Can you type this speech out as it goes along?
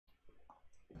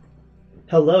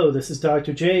Hello, this is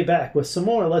Dr. J back with some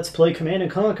more Let's Play Command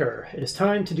 & Conquer. It is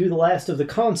time to do the last of the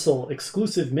console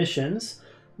exclusive missions,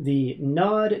 the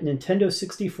Nod Nintendo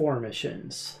 64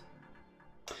 missions.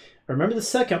 I remember the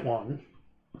second one.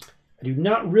 I do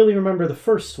not really remember the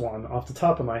first one off the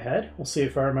top of my head. We'll see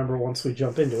if I remember once we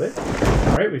jump into it.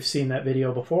 Alright, we've seen that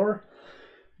video before.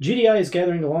 GDI is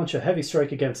gathering to launch a heavy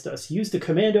strike against us. Use the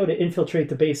commando to infiltrate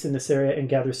the base in this area and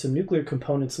gather some nuclear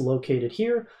components located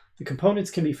here. The components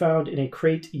can be found in a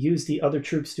crate. Use the other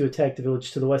troops to attack the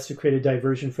village to the west to create a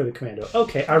diversion for the commando.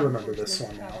 Okay, I remember this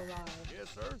one now.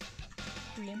 Yes, sir.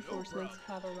 Reinforcements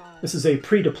have arrived. This is a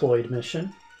pre-deployed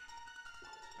mission.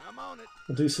 I'm on it.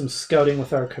 We'll do some scouting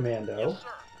with our commando. Yes, sir.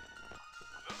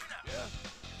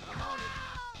 Yeah, I'm on it.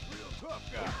 Real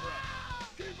tough guy.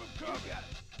 Keep him coming. You got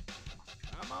it.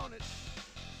 I'm on it.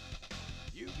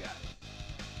 You got it.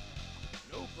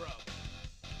 No problem.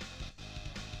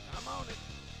 I'm on it.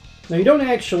 Now you don't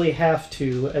actually have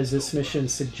to, as this mission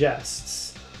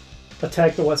suggests,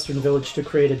 attack the western village to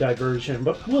create a diversion,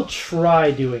 but we'll try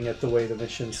doing it the way the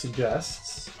mission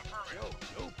suggests.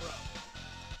 No problem.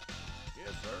 Yes,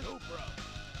 sir. No problem.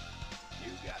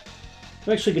 You got it.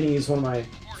 I'm actually going to use one of my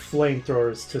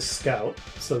flamethrowers to scout,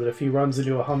 so that if he runs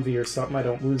into a Humvee or something, I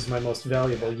don't lose my most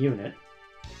valuable unit.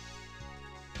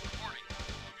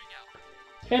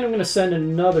 And I'm going to send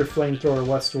another flamethrower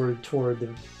westward toward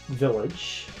the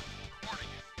village.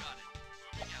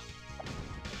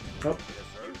 Oh.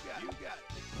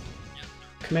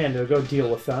 Commando, go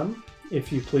deal with them,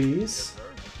 if you please.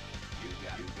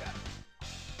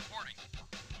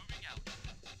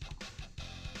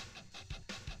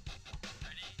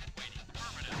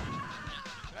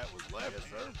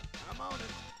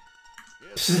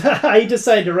 He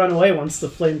decided to run away once the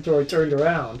flamethrower turned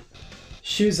around.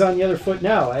 Shoes on the other foot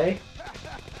now, eh?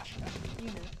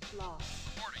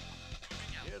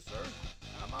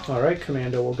 Alright,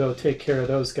 Commando, we'll go take care of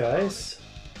those guys.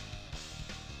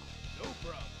 No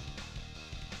problem.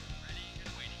 Ready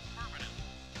and waiting.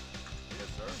 Yes,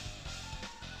 sir.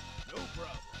 No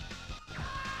problem.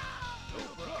 No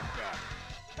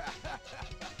problem.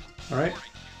 Alright,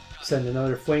 send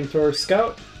another flamethrower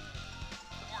scout.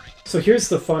 So here's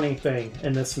the funny thing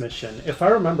in this mission. If I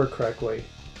remember correctly,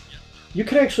 you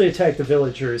can actually attack the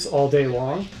villagers all day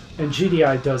long, and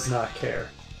GDI does not care.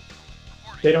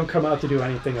 They don't come out to do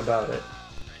anything about it.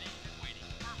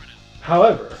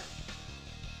 However,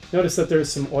 notice that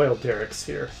there's some oil derricks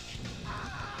here.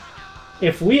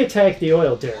 If we attack the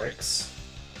oil derricks,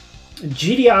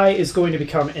 GDI is going to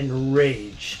become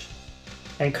enraged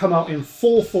and come out in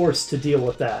full force to deal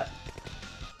with that.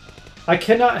 I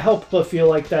cannot help but feel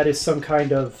like that is some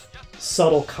kind of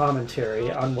subtle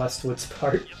commentary on Westwood's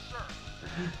part.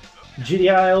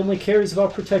 GDI only cares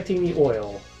about protecting the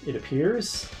oil, it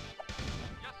appears.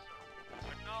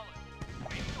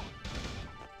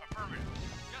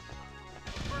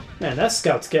 Man, that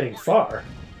scout's getting far.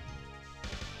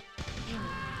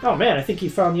 Oh man, I think he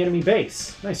found the enemy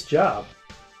base. Nice job.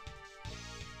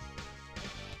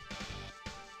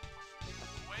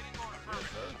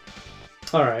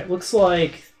 Alright, looks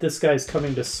like this guy's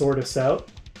coming to sort us out.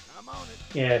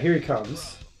 Yeah, here he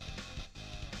comes.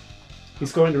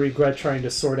 He's going to regret trying to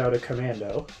sort out a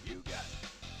commando.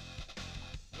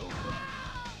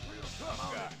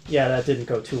 Yeah, that didn't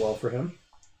go too well for him.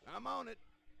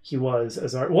 He was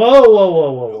as our... Whoa, whoa,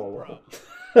 whoa, whoa, whoa,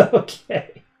 whoa.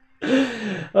 Okay.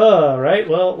 Alright,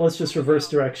 well, let's just reverse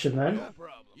direction then.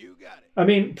 I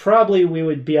mean, probably we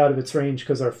would be out of its range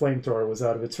because our flamethrower was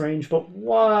out of its range, but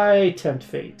why tempt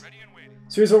fate?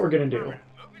 So here's what we're going to do.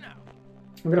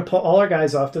 We're going to pull all our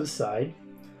guys off to the side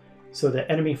so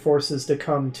that enemy forces to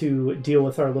come to deal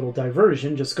with our little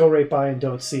diversion just go right by and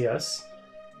don't see us.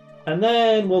 And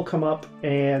then we'll come up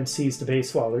and seize the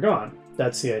base while they're gone.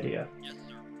 That's the idea.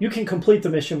 You can complete the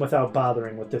mission without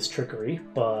bothering with this trickery,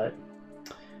 but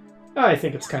I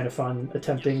think it's kind of fun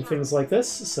attempting things like this,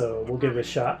 so we'll give it a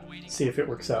shot, see if it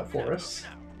works out for us.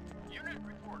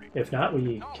 If not,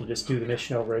 we can just do the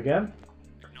mission over again.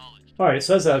 Alright,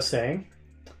 so as I was saying,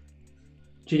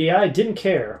 GDI didn't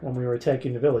care when we were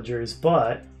attacking the villagers,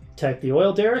 but attack the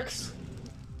oil derricks?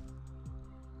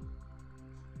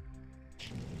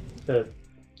 Are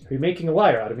you making a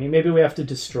liar out of me? Maybe we have to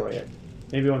destroy it.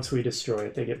 Maybe once we destroy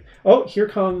it, they get... Oh, here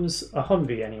comes a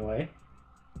Humvee anyway.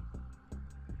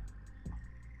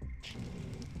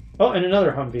 Oh, and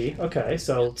another Humvee. Okay,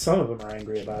 so some of them are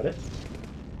angry about it.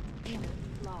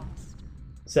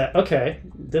 Is that... Okay,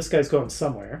 this guy's going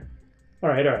somewhere.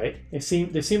 Alright, alright. They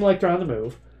seem like they're on the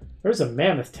move. There's a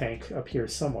mammoth tank up here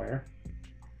somewhere.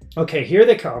 Okay, here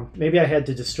they come. Maybe I had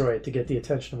to destroy it to get the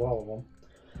attention of all of them.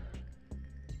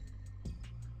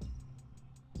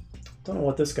 Don't know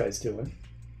what this guy's doing.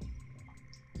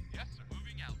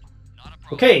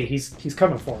 Okay, he's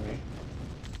coming for me.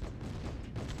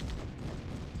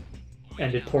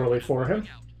 Ended poorly for him.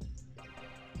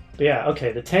 But yeah,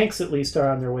 okay, the tanks at least are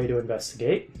on their way to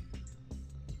investigate.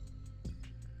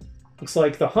 Looks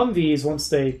like the Humvees, once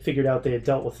they figured out they had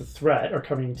dealt with the threat, are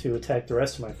coming to attack the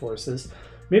rest of my forces.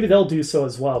 Maybe they'll do so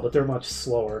as well, but they're much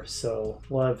slower, so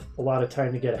we'll have a lot of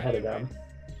time to get ahead of them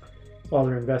while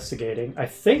they're investigating. I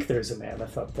think there's a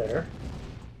mammoth up there.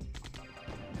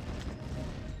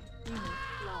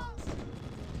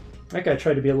 That guy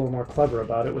tried to be a little more clever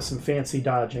about it with some fancy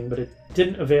dodging, but it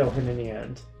didn't avail him in the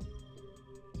end.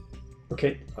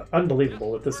 Okay,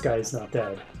 unbelievable that this guy is not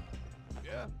dead.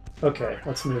 Okay,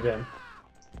 let's move in.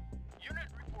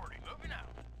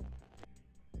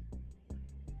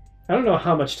 I don't know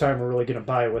how much time we're really going to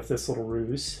buy with this little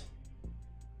ruse.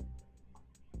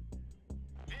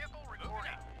 Vehicle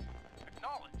reporting.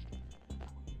 Acknowledged.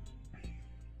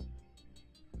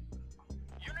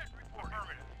 Unit report.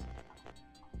 Affirmative.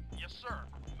 Yes, sir.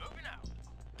 Moving out.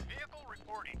 Vehicle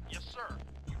reporting. Yes, sir.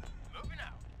 Moving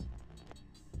out.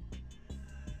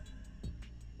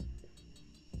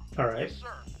 Alright. Yes,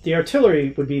 sir. The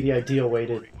artillery would be the ideal way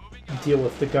to deal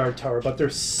with the guard tower, but they're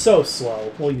so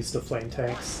slow. We'll use the flame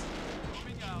tanks.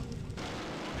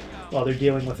 While they're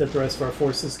dealing with it, the rest of our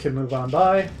forces can move on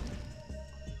by.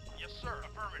 Yes, sir.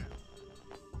 Affirmative.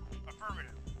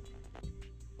 Affirmative.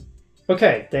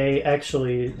 Okay,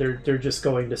 they're just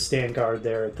going to stand guard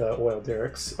there at the oil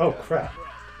derricks. Oh crap.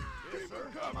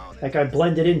 That guy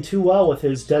blended in too well with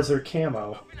his desert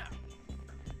camo.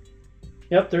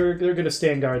 Yep, they're going to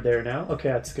stand guard there now. Okay,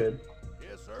 that's good.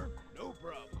 Yes, sir. No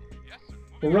problem. Yes, sir.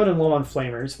 We're running low on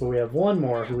flamers, but we have one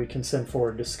more who we can send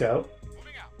forward to scout.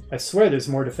 I swear there's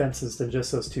more defenses than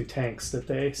just those 2 tanks that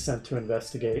they sent to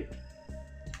investigate.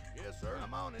 Yes, sir.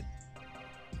 I'm on it.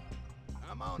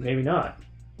 I'm on it. Maybe not.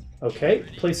 Okay,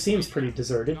 the place seems pretty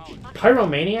deserted.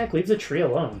 Pyromaniac, leave the tree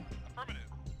alone.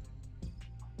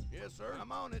 Yes, sir.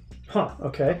 I'm on it. Huh,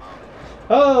 okay.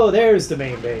 Oh, there's the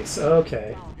main base.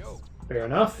 Okay. Fair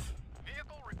enough.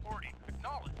 Vehicle reporting.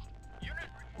 Acknowledged. Unit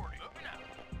reporting. Moving out.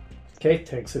 Okay,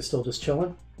 tanks are still just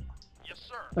chilling. Yes,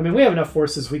 sir. I mean, we have enough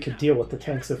forces we could deal with the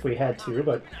tanks if we had to,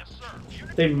 but Yes,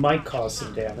 sir. they might cause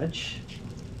some damage.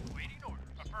 Waiting order.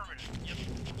 Affirmative. Yes,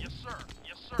 yes, sir.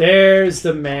 Yes, sir. There's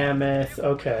the mammoth.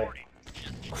 Okay.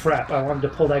 Crap, I wanted to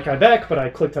pull that guy back, but I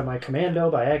clicked on my commando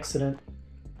by accident.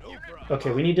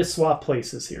 Okay, we need to swap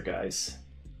places here, guys.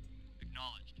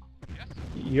 Acknowledged. Yes,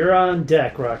 You're on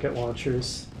deck, rocket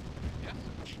launchers. yes,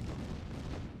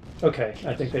 Okay,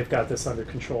 I think they've got this under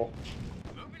control.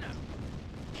 moving out.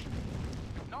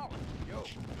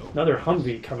 Acknowledged. Another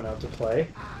Humvee coming out to play.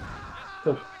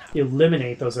 They'll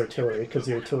eliminate those artillery because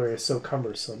the artillery is so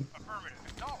cumbersome. Affirmative.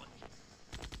 Acknowledged.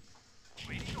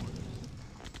 Waiting order.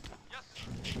 Yes,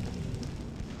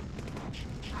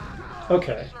 sir.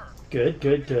 Okay, good,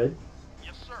 good, good.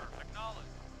 Yes, sir. Acknowledged.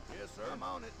 Yes, sir. I'm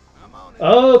on it. I'm on it.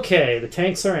 Okay, the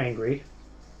tanks are angry.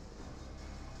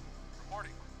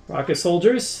 Reporting. Rocket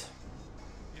soldiers?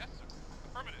 Yes, sir.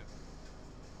 Affirmative.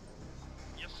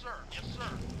 Yes, sir. Yes, sir.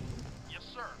 Yes,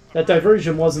 sir. That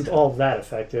diversion wasn't all that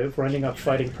effective. We're ending up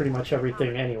fighting pretty much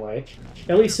everything anyway.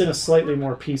 At least in a slightly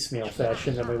more piecemeal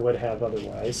fashion than we would have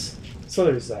otherwise. So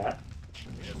there's that.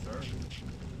 Yes, sir.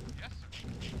 Yes, sir.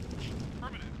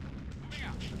 Affirmative. Moving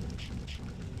out.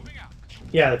 Moving out.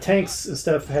 Yeah, the tanks,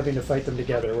 instead of having to fight them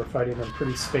together, we're fighting them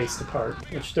pretty spaced apart,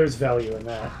 which there's value in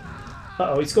that.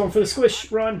 Uh-oh, he's going for the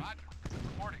squish! Run!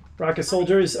 Reporting. Rocket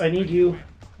soldiers, I need you.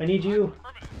 I need you.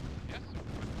 Affirmative. Yes,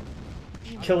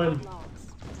 sir. Kill him.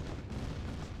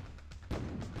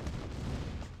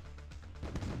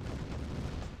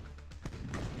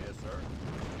 Yes, sir.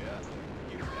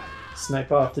 Yeah. You got it.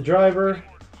 Snipe off the driver. Moving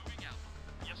out.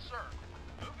 Yes, sir.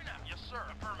 Moving out. Yes, sir.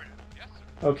 Affirmative. Yes,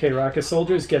 sir. Okay, rocket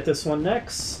soldiers, get this one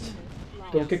next.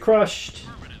 Don't get crushed.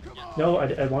 No,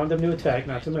 I wanted them to attack,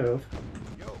 not to move.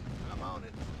 Yo, I'm on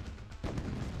it.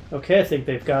 Okay, I think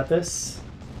they've got this.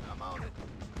 I'm on it.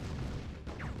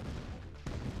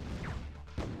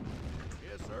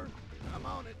 Yes, sir. I'm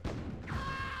on it.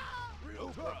 Real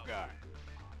tough guy.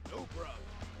 No problem.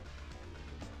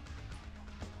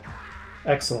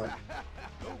 Excellent.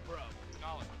 No problem.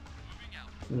 Acknowledged. Moving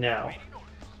out. Now, Waiting orders.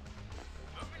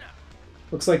 Moving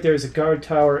out. looks like there's a guard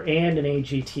tower and an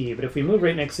AGT, but if we move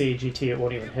right next to the AGT, it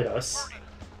won't even hit us.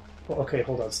 Well, okay,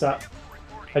 hold on, stop.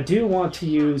 I do want to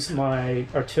use my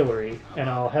artillery, and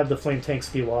I'll have the flame tanks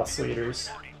be loss leaders.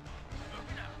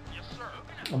 Yes,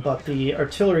 sir. But the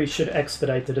artillery should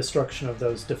expedite the destruction of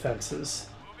those defenses.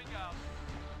 Moving out.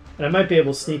 And I might be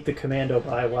able to sneak the commando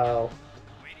by while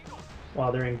Waiting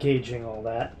orders. they're engaging all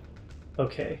that.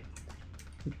 Okay.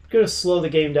 I'm going to slow the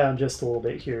game down just a little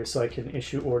bit here so I can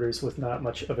issue orders with not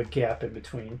much of a gap in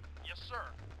between. Yes, sir.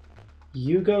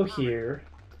 You go here.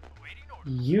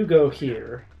 You go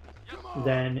here.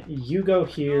 Then you go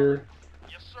here.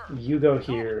 Yes, sir. You go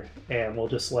here. And we'll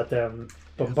just let them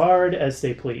bombard as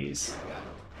they please.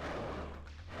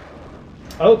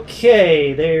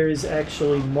 Okay, there's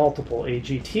actually multiple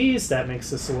AGTs. That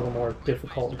makes this a little more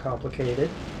difficult and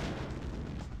complicated.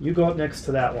 You go up next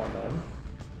to that one, then.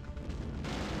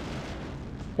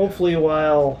 Hopefully,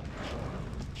 while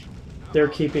they're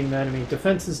keeping the enemy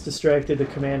defenses distracted, the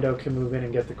commando can move in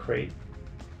and get the crate.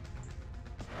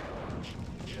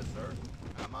 Yes, sir.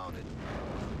 I'm on it.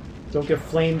 Don't get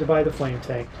flamed by the flame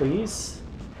tank, please.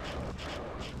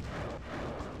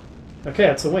 Okay,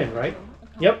 that's a win, right?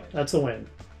 Yep, that's a win.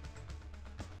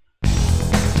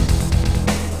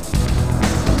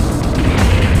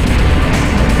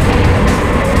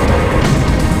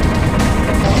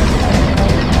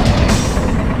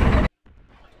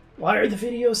 Why are the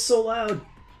videos so loud?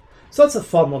 So that's a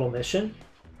fun little mission.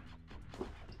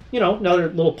 You know, another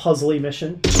little puzzly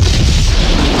mission.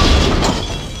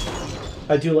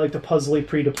 I do like the puzzly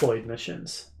pre-deployed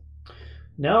missions.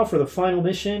 Now for the final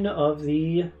mission of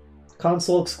the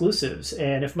console exclusives.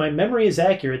 And if my memory is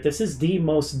accurate, this is the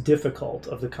most difficult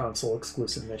of the console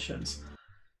exclusive missions.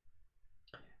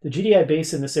 The GDI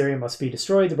base in this area must be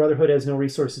destroyed. The Brotherhood has no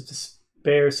resources to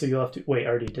spare, so you'll have to... Wait, I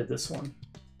already did this one.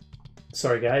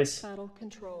 Sorry, guys. Battle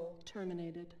control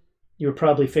terminated. You were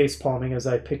probably facepalming as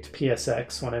I picked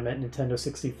PSX when I meant Nintendo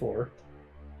 64.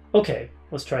 Okay,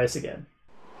 let's try this again.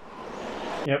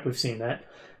 Yep, we've seen that.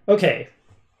 Okay.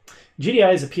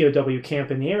 GDI is a POW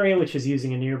camp in the area, which is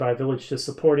using a nearby village to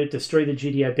support it. Destroy the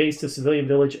GDI base, the civilian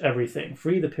village, everything.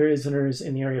 Free the prisoners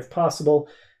in the area if possible.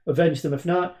 Avenge them if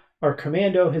not. Our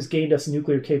commando has gained us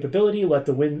nuclear capability. Let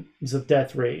the winds of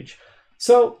death rage.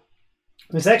 So,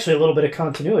 there's actually a little bit of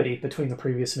continuity between the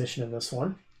previous mission and this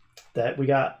one. That we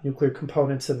got nuclear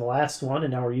components in the last one,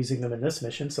 and now we're using them in this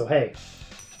mission. So, hey,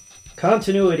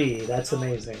 continuity. That's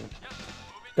amazing.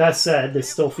 That said, this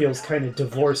still feels kind of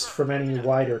divorced from any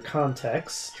wider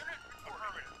context.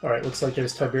 Alright, looks like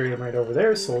there's Tiberium right over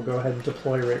there, so we'll go ahead and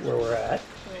deploy right where we're at.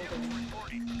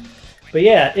 But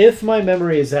yeah, if my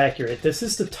memory is accurate, this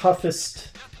is the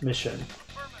toughest mission.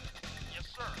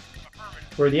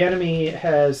 Where the enemy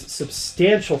has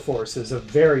substantial forces, a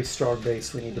very strong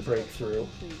base we need to break through.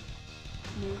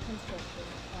 New construction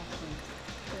options.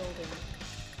 Building.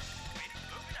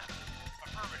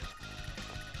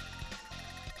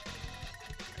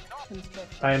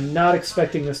 Construction. I am not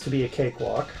expecting this to be a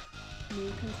cakewalk. New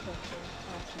construction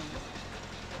options.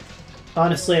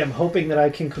 Honestly, I'm hoping that I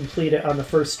can complete it on the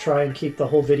first try and keep the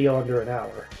whole video under an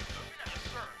hour.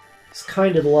 It's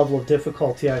kind of the level of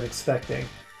difficulty I'm expecting.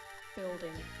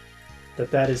 Building.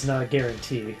 That is not a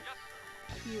guarantee.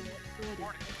 Unit ready.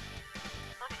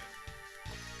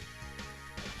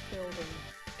 Building.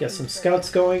 Get some scouts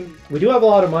going. We do have a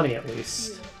lot of money at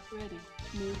least. Unit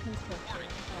ready. New construction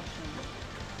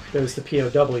options. There's the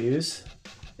POWs.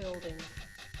 Building.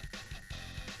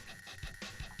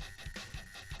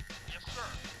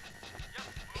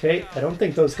 Okay, I don't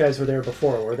think those guys were there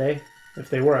before, were they? If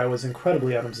they were, I was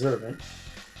incredibly unobservant.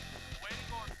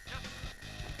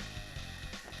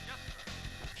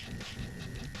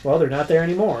 Well, they're not there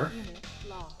anymore. Unit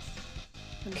lost.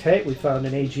 Okay, we found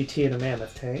an AGT and a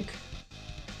mammoth tank.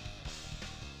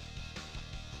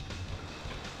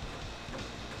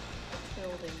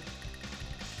 Building.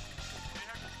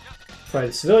 Fry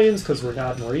the civilians, because we're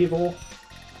not more evil.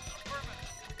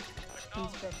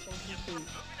 Construction complete.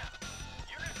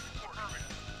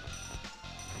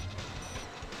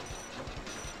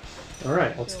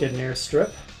 Alright, let's get an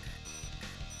airstrip.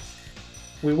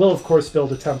 We will, of course,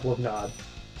 build a Temple of Nod.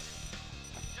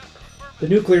 The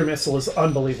nuclear missile is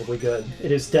unbelievably good.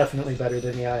 It is definitely better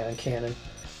than the ion cannon.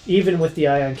 Even with the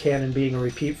ion cannon being a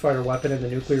repeat fire weapon and the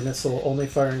nuclear missile only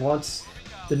firing once,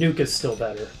 the nuke is still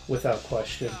better, without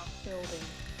question. Building.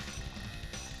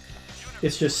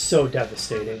 It's just so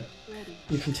devastating. Ready.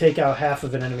 You can take out half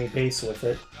of an enemy base with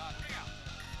it.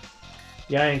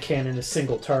 The ion cannon is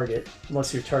single target,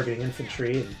 unless you're targeting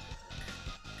infantry, and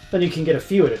then you can get a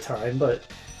few at a time, but...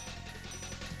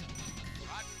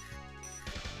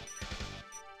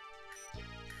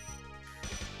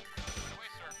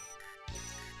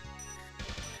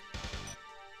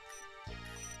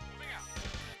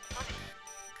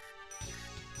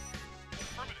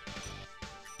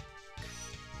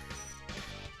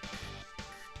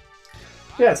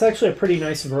 yeah, it's actually a pretty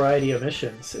nice variety of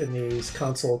missions in these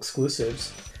console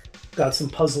exclusives. Got some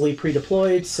puzzly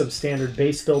pre-deployed, some standard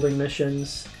base building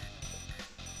missions.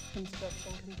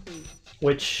 Construction complete.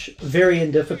 which vary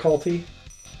in difficulty.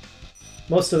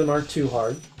 Most of them aren't too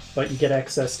hard, but you get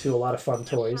access to a lot of fun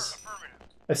toys.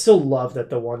 I still love that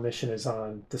the one mission is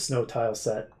on the snow tile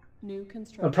set. New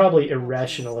construction. I'm probably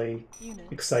irrationally Unit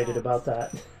excited about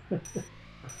that.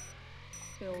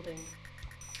 Building.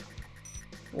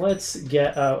 Let's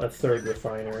get out a third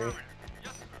refinery.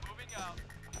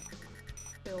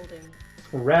 Building.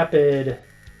 Rapid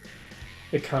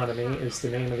Economy is the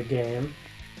name of the game.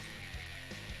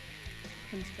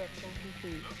 Construction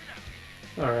complete.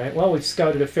 Alright, well, we've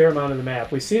scouted a fair amount of the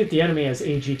map. We see that the enemy has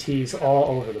AGTs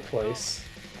all over the place.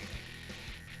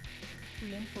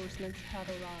 Reinforcements have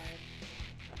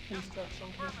arrived. Construction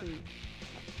complete.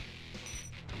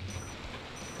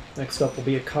 Next up will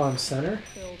be a comm center.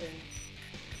 Building.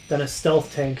 Then a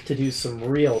stealth tank to do some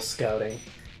real scouting.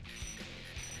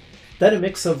 Then a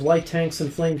mix of light tanks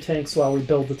and flame tanks while we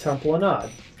build the Temple of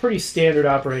Nod. Pretty standard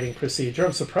operating procedure.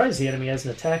 I'm surprised the enemy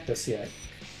hasn't attacked us yet.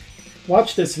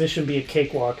 Watch this mission be a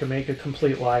cakewalk or make a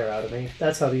complete liar out of me.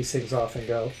 That's how these things often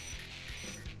go.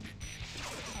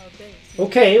 Our base.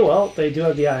 Okay, well, they do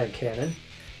have the ion cannon.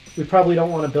 We probably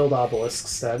don't want to build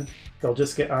obelisks then. They'll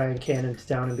just get ion cannons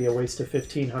down and be a waste of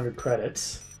 1,500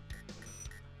 credits.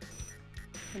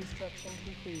 Construction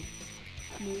complete.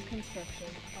 New construction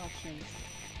options.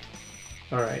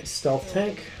 Alright, stealth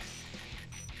tank.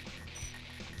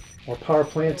 More power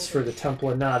plants for the Temple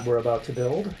of Nod we're about to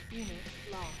build. Unit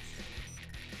lost.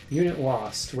 Unit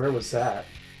lost. Where was that?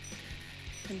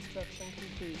 Construction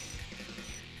complete.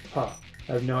 Huh.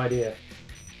 I have no idea.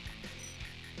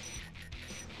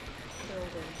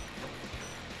 Building.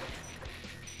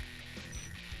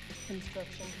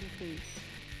 Construction complete.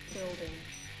 Building.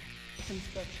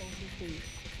 Construction complete.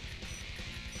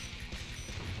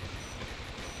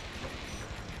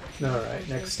 Alright,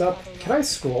 next up. Can I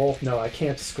scroll? No, I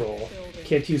can't scroll.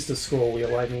 Can't use the scroll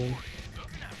wheel, I mean.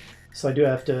 So I do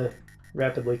have to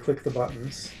rapidly click the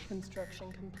buttons.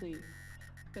 Construction complete.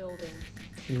 Building.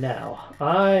 Now,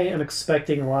 I am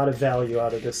expecting a lot of value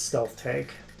out of this stealth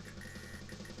tank.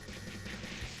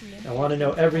 I want to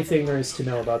know everything there is to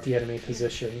know about the enemy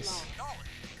positions.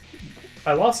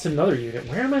 I lost another unit.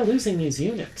 Where am I losing these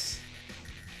units?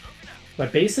 My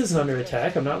base isn't under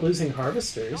attack. I'm not losing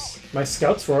harvesters. My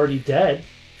scouts were already dead.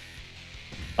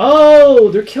 Oh,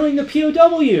 they're killing the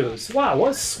POWs! Wow,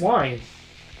 what swine.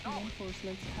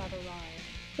 Reinforcements have arrived.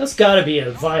 That's gotta be a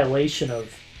violation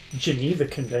of Geneva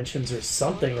Conventions or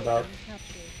something about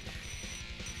Captured.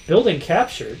 building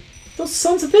captured. Those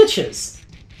sons of bitches!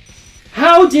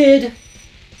 How did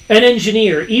an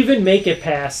engineer even make it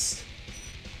past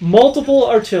multiple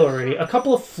artillery, a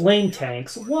couple of flame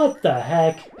tanks? What the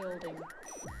heck? Building.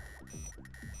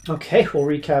 Okay, we'll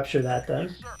recapture that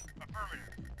then.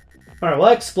 Alright, well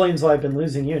that explains why I've been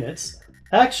losing units.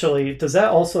 Actually, does that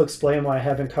also explain why I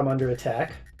haven't come under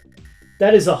attack?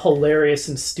 That is a hilarious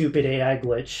and stupid AI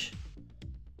glitch.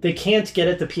 They can't get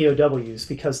at the POWs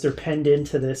because they're penned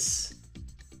into this...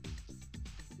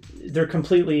 They're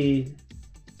completely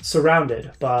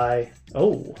surrounded by...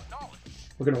 Oh,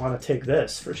 we're going to want to take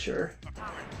this for sure.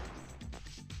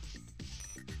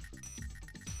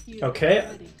 Okay,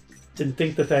 didn't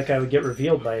think that that guy would get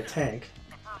revealed by a tank.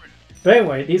 But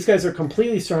anyway, these guys are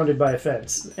completely surrounded by a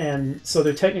fence, and so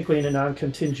they're technically in a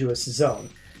non-contiguous zone.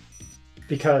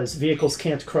 Because vehicles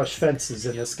can't crush fences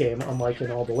in this game, unlike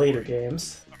in all the later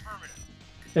games.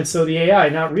 And so the AI,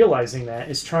 not realizing that,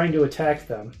 is trying to attack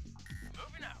them.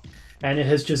 And it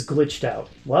has just glitched out.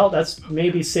 Well, that's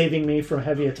maybe saving me from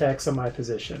heavy attacks on my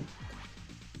position.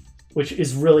 Which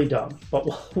is really dumb, but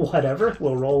whatever,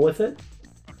 we'll roll with it.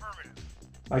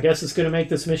 I guess it's going to make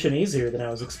this mission easier than I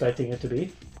was expecting it to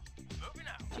be.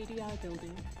 GDI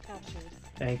building captured.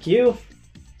 Thank you.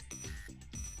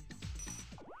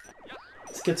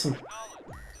 Let's get some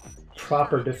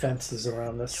proper defenses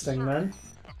around this thing then.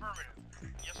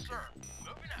 Yes, sir.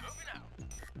 Moving out.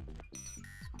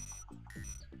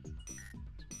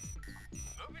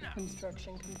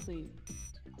 Construction complete.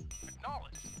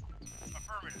 Acknowledged.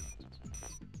 Affirmative.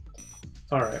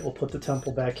 Alright, we'll put the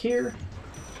temple back here.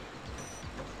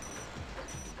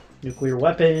 Nuclear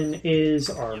weapon is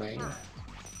arming.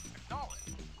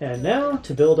 And now,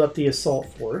 to build up the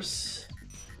assault force.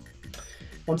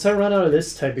 Once I run out of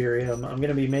this Tiberium, I'm going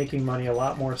to be making money a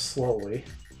lot more slowly.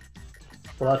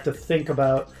 We'll have to think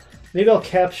about... Maybe I'll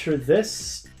capture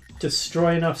this,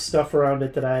 destroy enough stuff around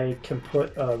it that I can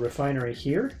put a refinery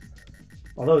here.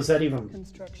 Although, is that even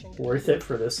worth it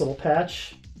for this little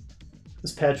patch?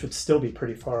 This patch would still be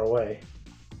pretty far away.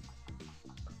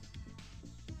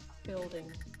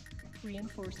 Building.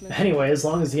 Reinforcements. Anyway, as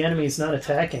long as the enemy's not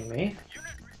attacking me,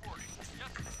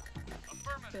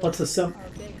 let's assemble. Our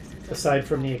base aside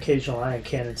from the occasional ion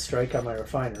cannon strike on my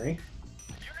refinery.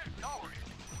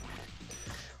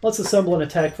 Let's assemble an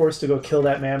attack force to go kill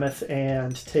that mammoth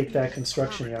and take that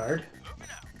construction yard.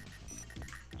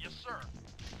 Yes, sir.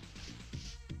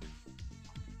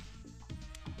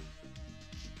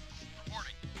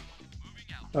 Reporting. Moving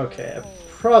out. Okay, I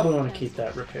probably want to keep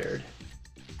that repaired.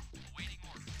 Awaiting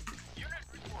orders. Unit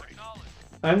reporting.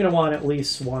 I'm going to want at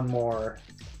least one more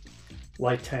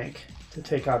light tank to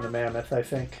take on the mammoth, I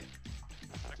think.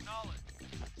 Acknowledged.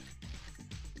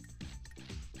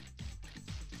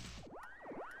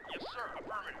 Yes, sir.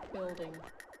 Affirmative. Building. Moving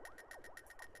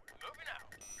out.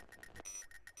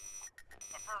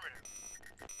 Affirmative.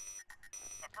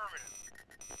 Affirmative.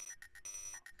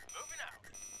 Moving out.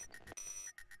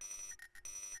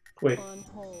 Wait, On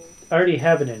hold. I already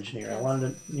have an engineer. I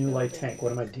wanted a new light tank.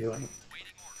 What am I doing? Waiting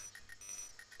orders.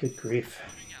 Good grief.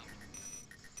 Moving out.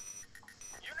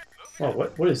 Unit moving Oh,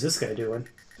 what is this guy doing?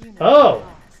 Unit Oh!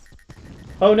 lost.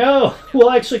 Oh no! We'll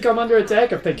actually come under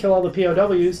attack if they kill all the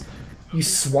POWs. You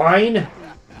swine! Unit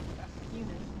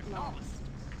lost.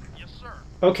 Yes, sir.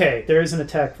 Okay, there is an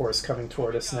attack force coming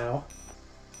toward us now.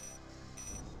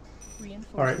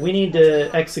 Alright, we need to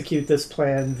execute this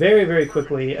plan very, very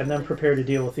quickly and then prepare to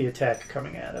deal with the attack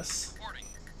coming at us. Reporting.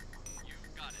 You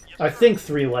got it. Yes, I think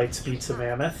 3 lights beats a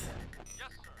mammoth. yes,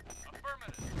 sir.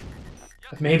 Affirmative.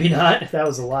 Yes, Maybe not. That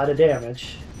was a lot of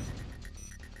damage.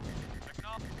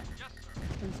 acknowledged. Yes,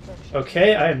 sir. Construction.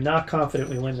 Okay, I am not confident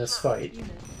we win this fight.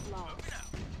 Unit lost. Moving out.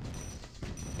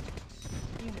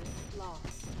 Unit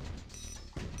lost.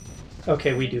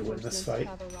 Okay, we do win this Reinforcements fight.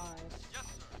 have arrived. Yes, sir.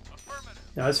 Affirmative.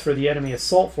 Now as for the enemy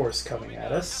assault force coming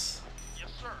at us, Yes,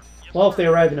 sir. Yes, well, if sir. they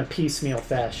arrive in a piecemeal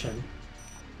fashion.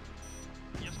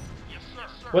 Yes, yes,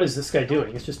 sir. What is this guy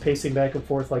doing? He's just pacing back and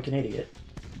forth like an idiot.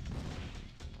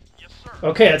 Yes, sir.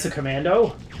 Okay, that's a commando.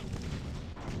 Affirmative.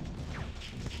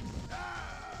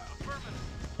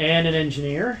 And an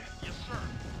engineer. Yes, sir.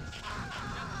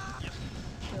 Yes,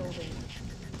 Building.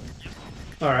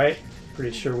 Alright,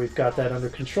 pretty sure we've got that under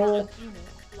control. Unit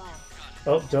lost.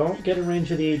 Oh, don't get in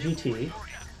range of the AGT.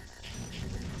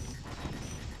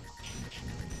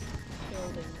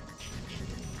 Building.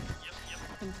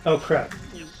 Oh crap.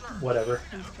 Complete. Whatever.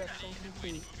 Construction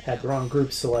complete. Had the wrong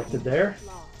group selected there.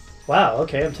 Lost. Wow,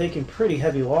 okay, I'm taking pretty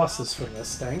heavy losses from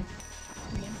this thing.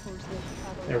 Reinforcements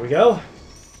have There we arrived. go.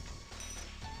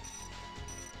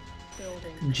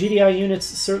 Building. GDI units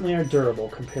certainly are durable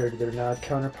compared to their Nod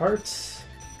counterparts.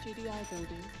 GDI building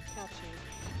captured.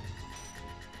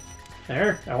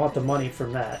 There, I want the money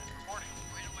from that. reporting.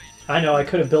 Right away. I know I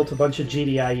could have built a bunch of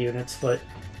GDI units, but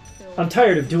Building. I'm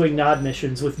tired of doing Nod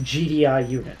missions with GDI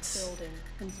units. Building.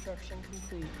 Construction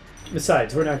complete.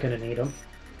 Besides, we're not going to need them.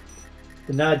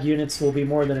 The Nod units will be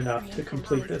more than enough to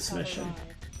complete Reinforcements this have mission. arrived.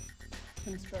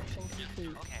 Construction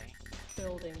complete. Okay.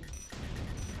 Building.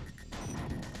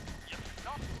 Yes,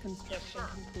 no. Construction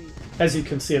complete. As you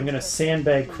can see, I'm going to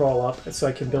sandbag crawl up so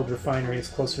I can build refineries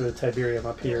closer to Tiberium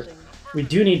up here. Building. We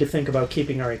do need to think about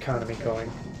keeping our economy going.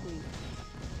 Complete.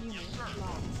 Unit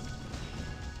lost.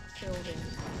 Building.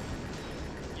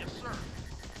 Yes, sir.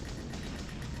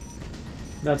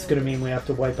 That's going to mean we have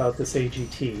to wipe out this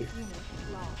AGT. Unit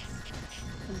lost.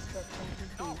 Construction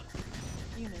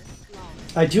complete. Unit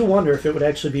lost. I do wonder if it would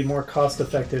actually be more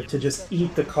cost-effective to just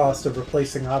eat the cost of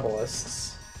replacing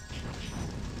obelisks.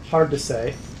 Hard to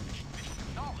say.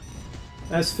 Acknowledged.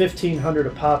 That's 1,500 a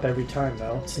pop every time,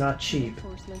 though. It's not cheap.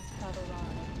 Reinforcements have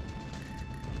arrived.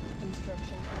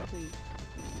 Construction complete.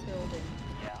 Building.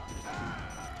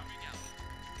 Moving out.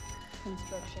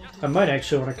 Construction complete. I might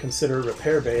actually want to consider a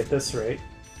repair bay at this rate.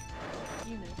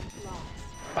 Unit lost.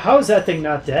 How is that thing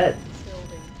not dead?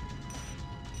 Building.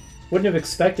 Wouldn't have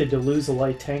expected to lose a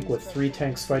light tank with 3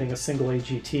 tanks fighting a single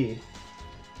AGT.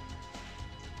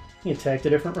 He attacked a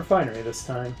different refinery this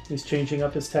time. He's changing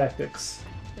up his tactics.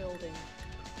 Building.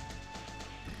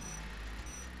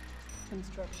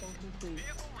 Construction complete.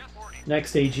 Vehicle reporting.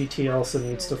 Next AGT also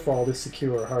needs to fall to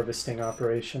secure harvesting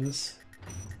operations.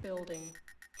 Building.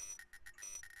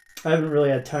 I haven't really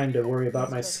had time to worry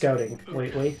about my scouting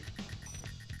lately.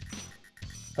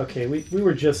 Okay, we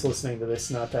were just listening to this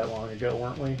not that long ago,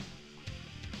 weren't we?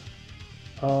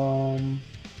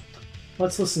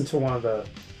 Let's listen to one of the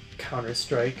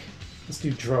Counter-Strike. Let's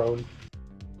do Drone.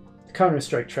 The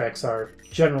Counter-Strike tracks are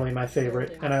generally my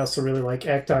favorite, and I also really like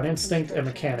Act on Instinct and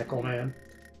Mechanical Man.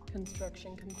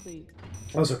 Construction complete.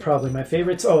 Those are probably my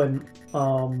favorites. Oh,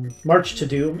 and March to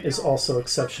Doom is also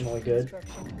exceptionally good.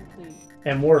 Construction complete.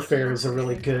 And Warfare is a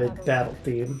really good battle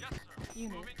theme.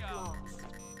 Unit lost.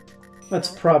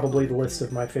 That's probably the list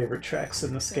of my favorite tracks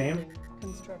in this game. Building.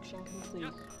 Construction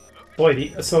complete.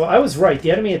 Boy, so I was right.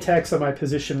 The enemy attacks on my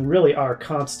position really are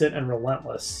constant and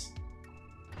relentless.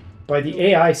 By the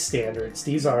AI standards,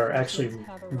 these are actually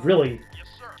really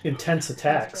intense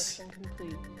attacks. Construction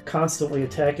complete. Constantly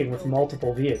attacking with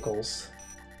multiple vehicles.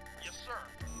 Yes, sir.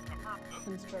 Affirmative.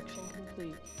 Construction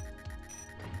complete.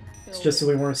 It's just that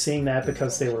we weren't seeing that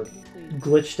because they were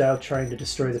glitched out trying to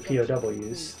destroy the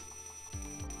POWs.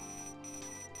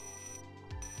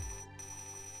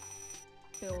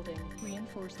 Building.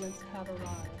 Reinforcements have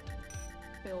arrived.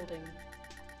 Building.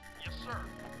 Yes, sir.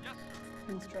 Yes, sir.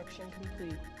 Construction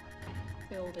complete.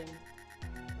 Building.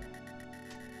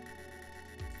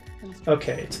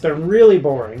 Okay, it's been really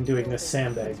boring doing this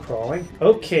sandbag crawling.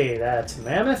 Okay, that's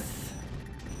Mammoth.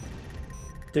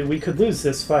 We could lose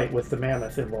this fight with the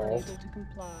Mammoth involved. Unable to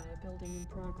comply. Building in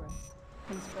progress.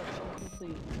 Construction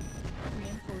complete.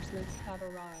 Reinforcements have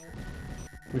arrived.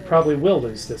 We probably will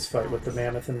lose this fight with the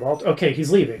Mammoth involved. Okay,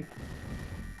 he's leaving.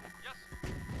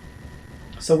 Yes.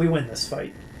 So we win this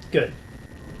fight. Good.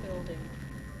 Building.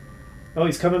 Oh,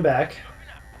 he's coming back.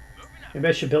 Moving out. Maybe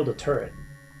I should build a turret.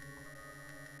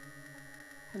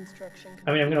 Construction complete.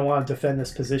 I mean, I'm going to want to defend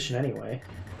this position anyway.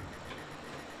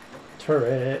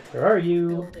 Turret, where are you?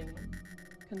 Building.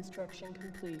 Construction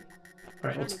complete.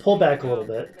 Alright, let's pull back a little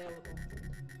bit. Available.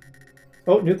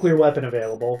 Oh, nuclear weapon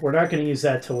available. We're not going to use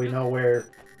that till we know where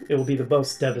it will be the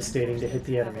most devastating to hit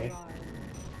the enemy.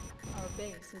 Our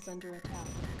base is under attack.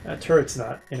 That turret's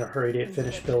not in a hurry to get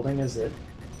finished building, is it?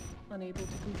 Unable to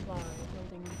comply.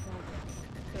 Building in progress.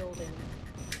 Building.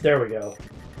 There we go.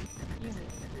 Unit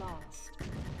lost.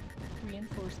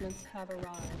 Reinforcements have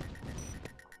arrived.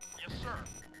 Yes, sir.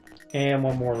 And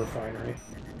one more refinery.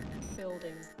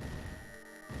 Building.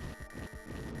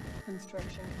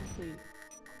 Construction complete.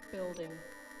 Building.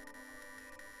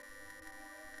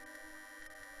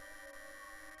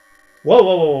 Whoa,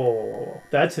 whoa, whoa, whoa, whoa, whoa.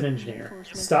 That's an engineer.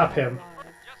 Reinforcements Stop have him. arrived.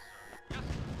 Yes, sir. Yes, sir.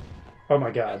 Oh my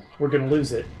god, we're going to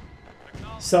lose it.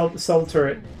 Sell the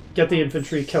turret. Get the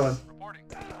infantry, kill him. Reporting.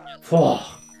 Yes, sir. Oh,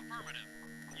 Affirmative.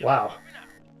 Yes, wow, moving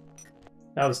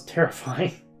out. that was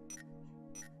terrifying.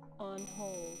 On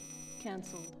hold.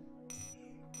 Cancelled.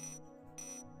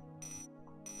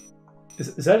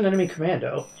 Is that an enemy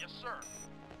commando? Yes, sir.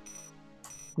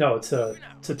 No, it's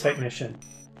a technician.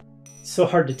 It's so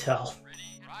hard to tell.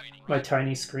 Ready. Riding. My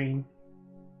tiny screen.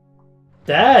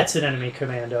 That's an enemy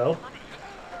commando.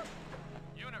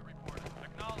 Unit report.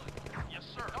 Acknowledged. Yes,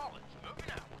 sir. Acknowledged.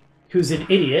 Moving out. Who's an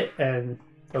idiot and...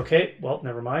 Okay, well,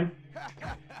 never mind.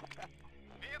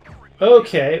 Vehicle removed.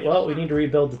 Okay, well, we need to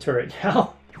rebuild the turret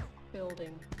now.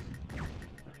 Building.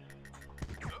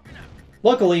 Moving out.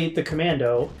 Luckily, the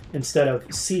commando, instead of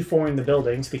C4ing the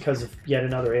buildings because of yet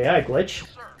another AI glitch, Yes,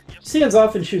 sir. Yes, stands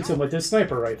off and shoots him with his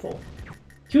sniper rifle.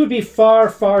 He would be far,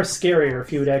 far scarier if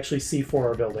he would actually C4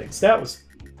 our buildings. That was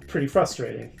pretty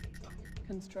frustrating.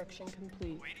 Construction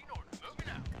complete. waiting order. Moving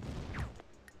out.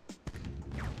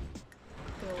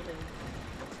 Building.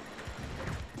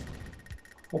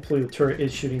 Hopefully the turret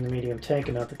is shooting the medium tank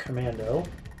and not the commando.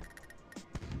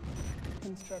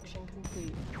 Construction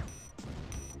complete.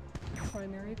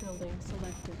 Primary building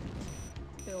selected.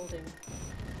 Building.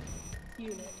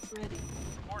 Unit ready.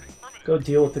 Reporting. Affirmative. Go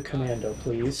deal with the commando,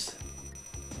 please.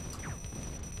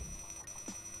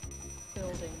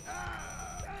 Building.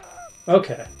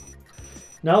 Okay.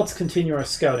 Now let's continue our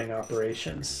scouting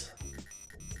operations.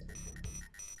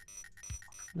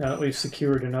 Now that we've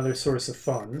secured another source of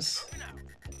funds.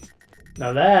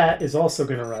 Now that is also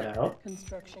going to run out.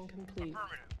 Construction complete.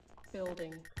 Affirmative.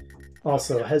 Building.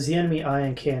 Also, has the enemy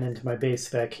ion cannon to my base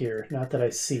back here? Not that I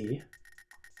see.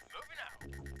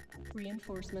 Moving out.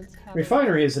 Reinforcements have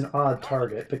Refinery is an odd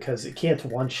target because it can't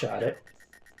one-shot it.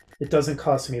 It doesn't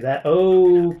cost me that.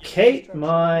 Okay,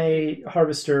 my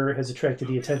harvester has attracted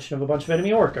the attention of a bunch of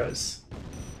enemy orcas.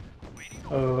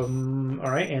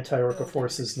 Alright, anti-orca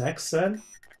forces next then.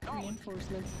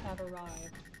 Reinforcements have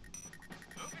arrived.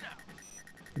 Moving out.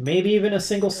 Maybe even a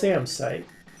single SAM site.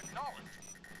 Acknowledged.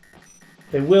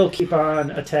 They will keep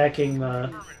on attacking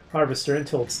the harvester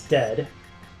until it's dead.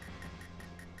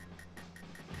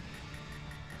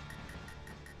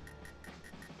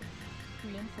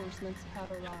 Reinforcements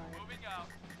have arrived. Moving out.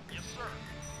 Yes, sir.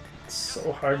 It's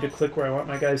so hard to click where I want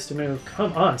my guys to move.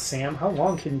 Come on, Sam. How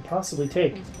long can you possibly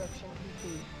take? Construction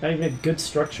complete. Not even a good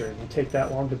structure. It will take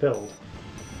that long to build.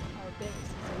 Our base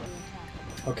is under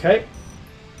attack. Okay.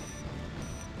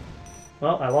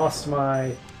 Well, I lost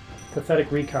my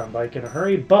pathetic recon bike in a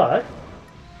hurry, but...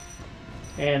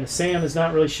 And Sam is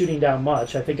not really shooting down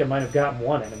much. I think I might have gotten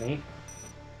one enemy.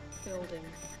 Building.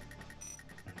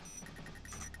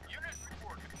 Unit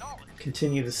report. Acknowledged.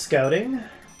 Continue the scouting.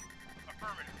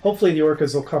 Affirmative. Hopefully the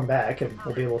orcas will come back and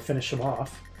we'll be able to finish them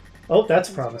off. Oh, that's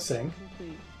promising.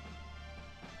 Complete.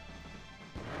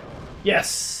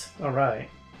 Yes! Alright.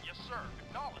 Yes, sir.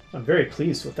 Acknowledged. I'm very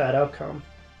pleased with that outcome.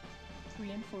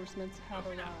 Reinforcements have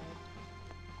arrived.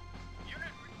 Unit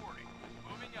reporting.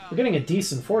 Moving out. We're getting a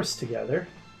decent force together.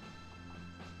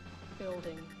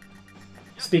 Building.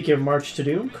 Speaking of March to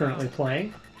Doom, currently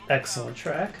playing. Excellent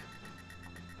track.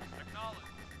 Acknowledged.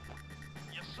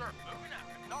 Yes, sir. Moving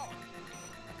out. Acknowledged.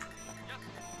 Yes,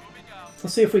 moving out.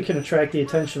 Let's see if we can attract the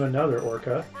attention of another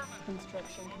orca.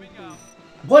 Construction complete.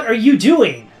 What are you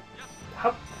doing?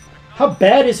 How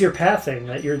bad is your pathing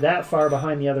that you're that far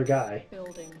behind the other guy?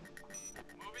 Building.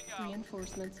 Moving out.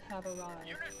 Reinforcements have arrived.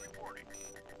 Unit reporting.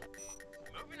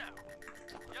 Moving out.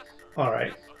 Yes, sir.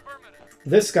 Alright. Yes, affirmative.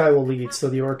 This guy will lead, so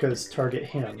the orcas target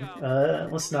him.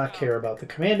 Let's not care about the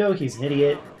commando, he's an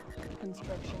idiot.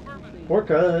 Construction complete.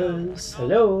 Orcas!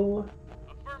 Hello!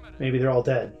 Affirmative. Maybe they're all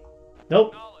dead.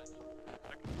 Nope. Acknowledged.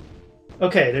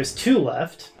 Okay, there's 2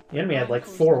 left. The enemy had like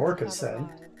 4 orcas then.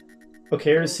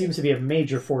 Okay, there seems to be a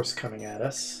major force coming at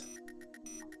us.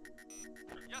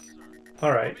 Yes, sir.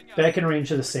 Alright, back in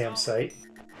range of the SAM site.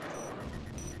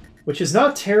 Which is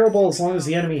not terrible as long as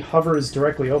the enemy hovers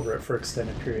directly over it for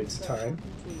extended periods of time.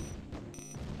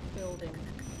 Building.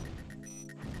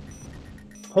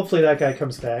 Hopefully that guy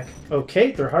comes back.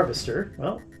 Okay, their harvester.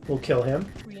 Well, we'll kill him.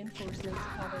 Reinforcements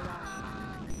have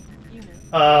arrived. Unit.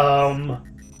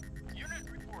 Unit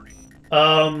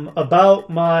reporting. About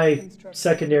my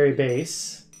secondary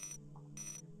base.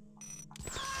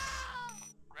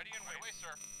 Ready and wait,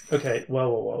 sir. Okay,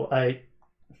 whoa.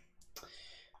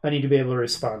 I need to be able to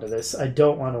respond to this. I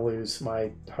don't want to lose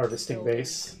my harvesting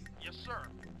base. Yes, sir.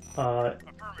 I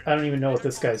Affirmative. don't even know what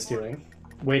this guy's doing.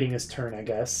 Waiting his turn, I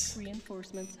guess.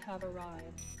 Reinforcements have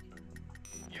arrived.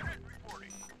 Unit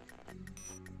reporting.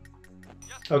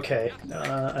 Yes, sir. Okay,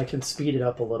 I can speed it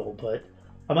up a little, but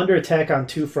I'm under attack on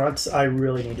 2 fronts. I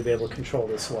really need to be able to control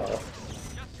this well.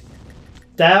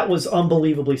 That was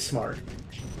unbelievably smart.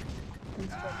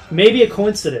 Construction. Maybe a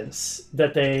coincidence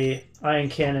that they ion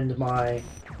cannoned my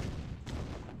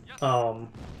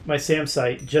my SAM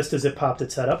site just as it popped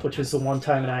its head up, which is the one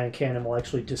time an ion cannon will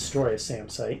actually destroy a SAM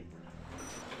site.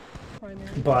 Primary.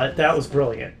 But that was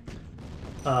brilliant.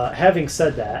 Having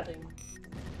said that, Building.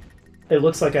 it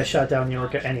looks like I shot down the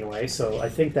orca anyway, so I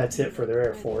think that's it for their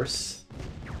air force.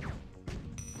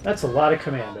 That's a lot of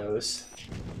commandos.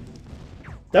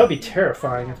 That would be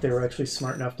terrifying if they were actually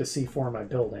smart enough to C4 my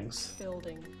buildings.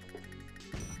 Building.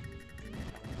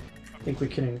 I think we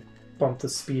can bump the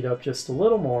speed up just a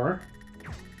little more.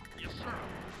 Yes, sir.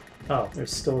 Oh,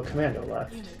 there's still a commando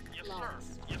left. Unit Yes, sir.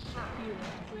 lost. Yes, sir. Unit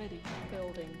ready.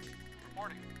 Building.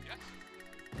 Reporting. Yes.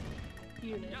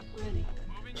 Unit ready.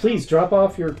 Moving Please drop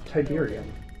off your Tiberium.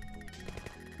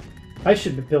 I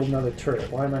should build another turret.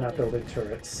 Why am I not building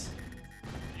turrets? out.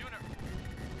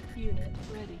 Unit. Unit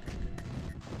ready.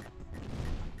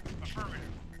 Affirmative.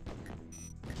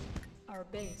 Our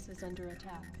base is under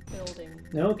attack. Building.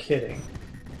 No kidding.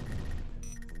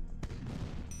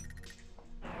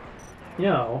 You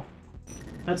know,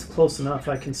 that's close enough.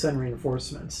 I can send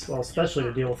reinforcements. Well, especially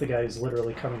to deal with the guy who's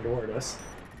literally coming toward us.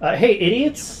 Hey,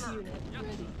 idiots! Unit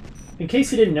ready. In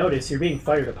case you didn't notice, you're being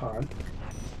fired upon.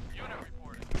 Unit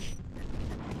reporting.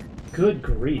 Good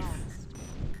grief.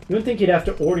 You wouldn't think you'd have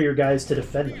to order your guys to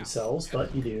defend themselves,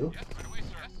 but you do. Yes, sir. Away, sir.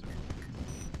 Yes,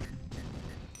 sir.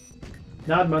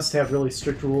 Nod must have really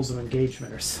strict rules of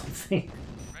engagement or something.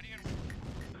 Ready and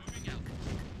moving out.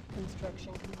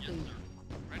 Construction complete.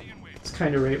 Ready and wait. It's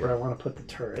kind of right where I want to put the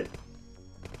turret.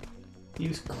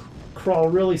 You crawl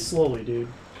really slowly, dude.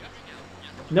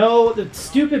 No, the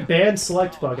stupid band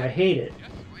select bug. I hate it.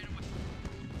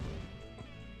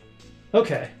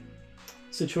 Okay.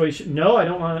 Situation. No, I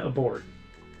don't want to abort.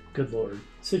 Good lord.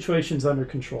 Situation's under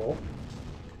control.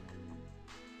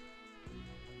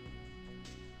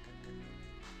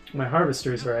 My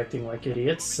harvesters are acting like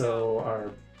idiots, so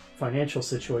our financial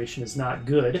situation is not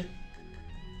good.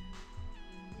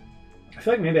 I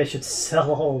feel like maybe I should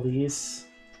sell all these.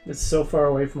 It's so far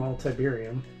away from all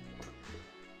Tiberium.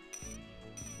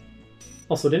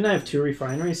 Also, didn't I have 2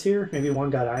 refineries here? Maybe one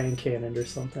got ion cannoned or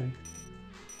something.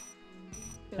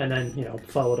 And then, you know,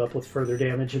 followed up with further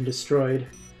damage and destroyed.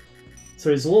 So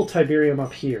there's a little Tiberium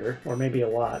up here, or maybe a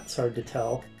lot, it's hard to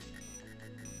tell.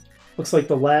 Looks like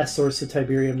the last source of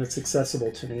Tiberium that's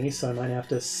accessible to me, so I might have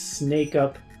to snake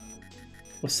up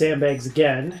with sandbags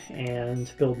again and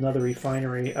build another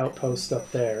refinery outpost up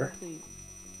there. Complete.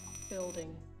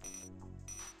 Building.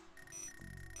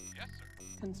 Yes, sir.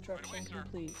 Construction Right away, sir.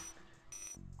 complete.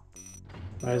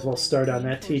 Might as well start on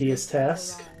that tedious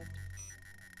task.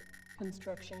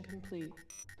 Construction complete.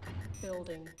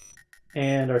 Building.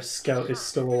 And our scout is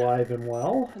still alive and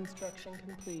well. Construction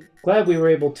complete. Glad we were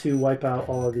able to wipe out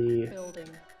all of the... Building.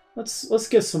 Let's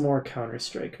get some more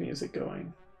Counter-Strike music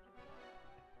going.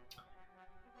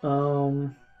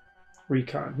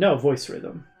 Recon. No, voice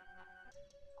rhythm.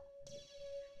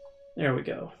 There we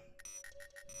go.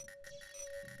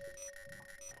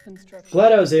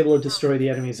 Glad I was able to destroy the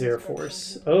enemy's air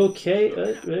force. Okay,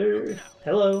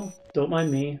 hello. Don't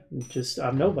mind me.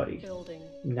 I'm nobody. Building.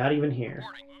 Not even here.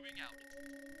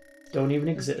 Don't even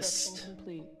exist. Construction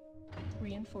complete.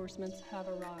 Reinforcements have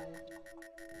arrived.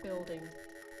 Building.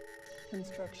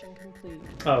 Construction complete.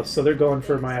 Oh, so they're going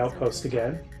for my outpost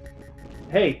again.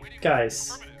 Hey,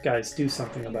 guys, do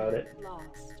something about it.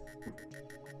 Lost.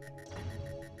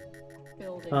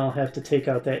 Building. I'll have to take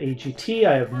out that AGT.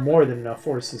 I have more than enough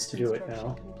forces to do it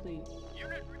now. Complete.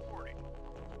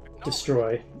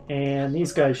 Destroy. And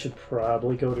these guys should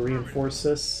probably go to reinforce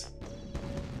this.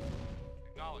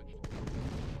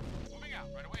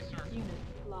 Unit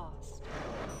lost.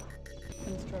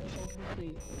 Construction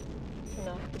complete.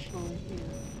 Not deployed here.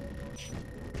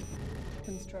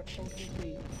 Construction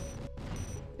complete.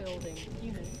 Building.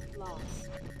 Unit lost.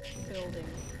 Building.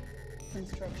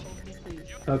 Construction complete.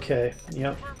 Okay,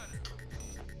 yep.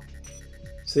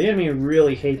 So the enemy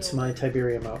really hates my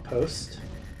Tiberium outpost.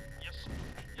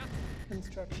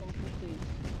 Construction complete.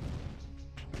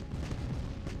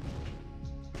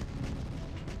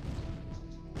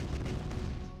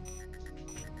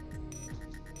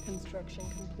 Construction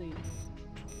complete.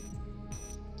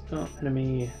 Oh,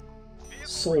 enemy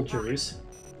soldiers.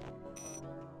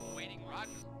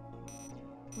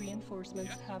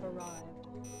 Reinforcements have arrived.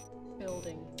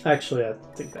 Building. Actually, I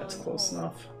think that's close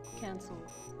enough. Cancel.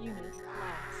 Unit lost.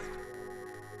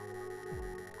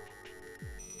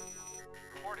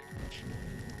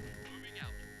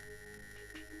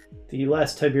 The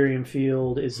last Tiberium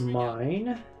field is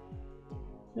mine.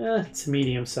 It's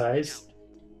medium-sized.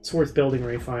 It's worth building a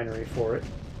refinery for it.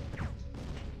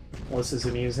 Well, this is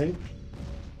amusing.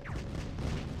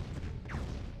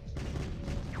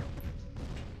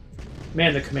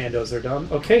 Man, the commandos are dumb.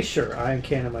 Okay, sure. Ion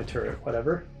cannon my turret.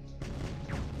 Whatever.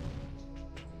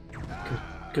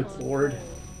 Good lord.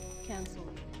 Cancel.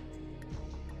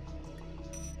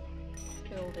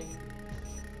 Building.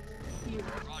 Unit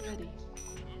ready.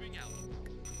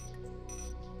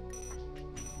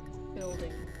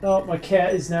 Building. Oh, my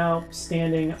cat is now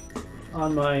standing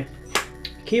on my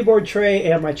keyboard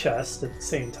tray and my chest at the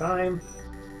same time.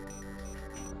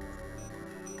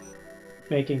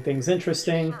 Making things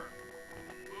interesting.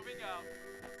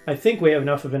 I think we have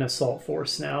enough of an assault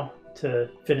force now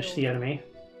to finish the enemy.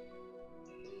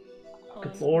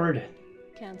 Good lord.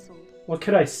 Cancelled. What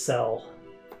could I sell?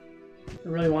 I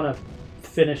really want to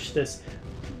finish this.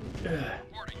 Ugh.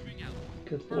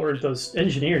 Good lord, those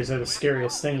engineers are the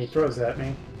scariest thing he throws at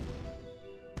me.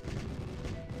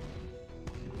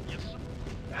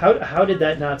 How did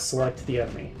that not select the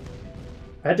enemy?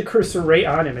 I had the cursor right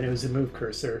on him and it was a move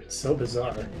cursor. It's so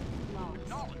bizarre.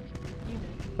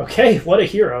 Okay, what a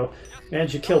hero.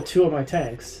 Managed to kill 2 of my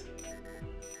tanks.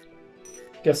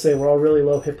 Guess they were all really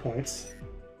low hit points.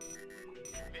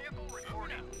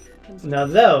 Now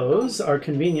those are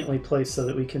conveniently placed so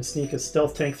that we can sneak a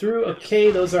stealth tank through. Okay,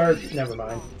 those are... never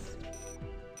mind.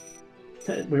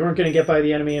 We weren't going to get by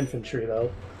the enemy infantry,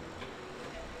 though.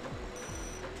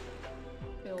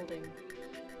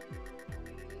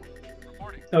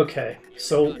 Okay,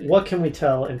 so what can we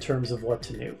tell in terms of what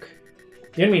to nuke?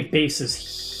 The enemy base is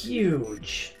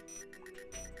huge.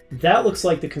 That looks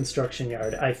like the construction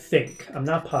yard, I think. I'm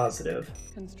not positive.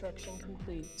 Construction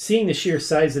complete. Seeing the sheer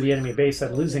size of the enemy base,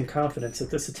 I'm losing confidence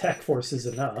that this attack force is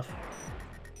enough.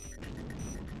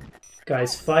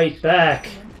 Guys, fight back!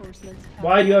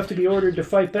 Why do you have to be ordered to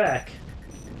fight back?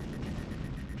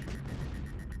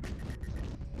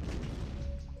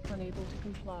 Unable to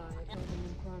comply. Building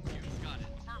in progress. Got it.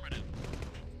 Affirmative.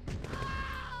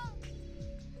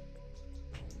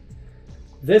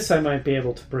 This I might be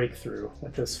able to break through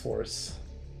with this force.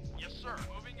 Yes, sir.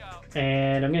 Moving out.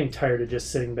 And I'm getting tired of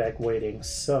just sitting back waiting,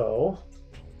 so...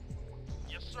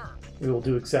 Yes, sir. we will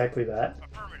do exactly that.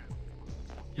 Affirmative.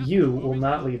 You will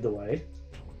not lead the way.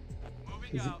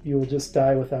 Moving out. You will just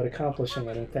die without accomplishing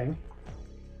anything.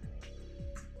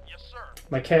 Yes, sir.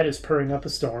 My cat is purring up a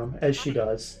storm, as she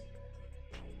does.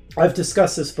 I've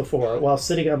discussed this before. While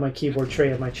sitting on my keyboard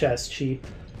tray on my chest, she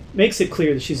makes it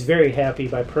clear that she's very happy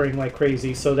by purring like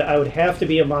crazy, so that I would have to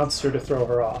be a monster to throw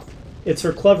her off. It's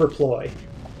her clever ploy.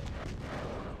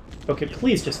 Okay,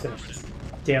 please just finish this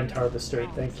damned harvester.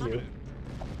 Thank you.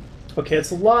 Okay,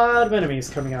 it's a lot of enemies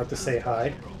coming out to say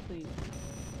hi. Complete.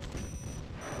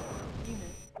 Unit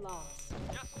lost.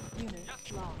 Yes. Unit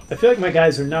I feel like my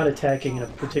guys are not attacking in a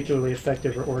particularly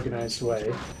effective or organized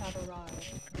way,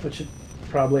 which is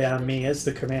probably on me as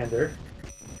the commander.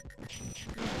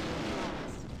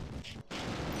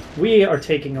 We are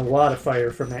taking a lot of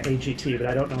fire from that AGT, but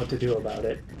I don't know what to do about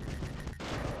it.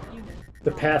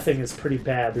 The pathing is pretty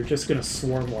bad. They're just going to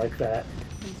swarm like that.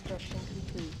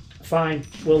 Fine,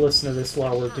 we'll listen to this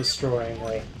while we're destroying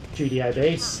a GDI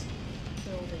base.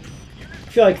 I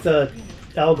feel like the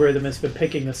algorithm has been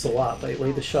picking this a lot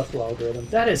lately, the shuffle algorithm.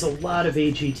 That is a lot of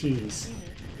AGTs.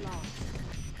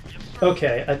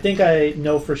 Okay, I think I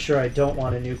know for sure I don't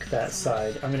want to nuke that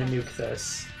side. I'm going to nuke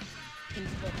this.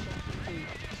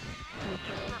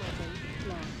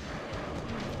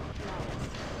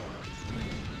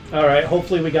 Alright,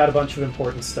 hopefully we got a bunch of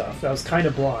important stuff. I was kind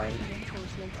of blind.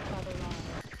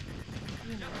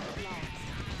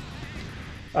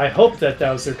 I hope that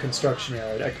that was their construction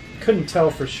yard. I couldn't tell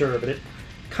for sure, but it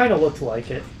kind of looked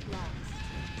like it.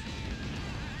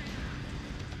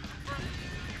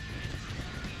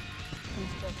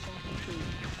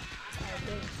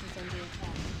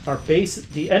 Our base,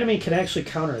 the enemy can actually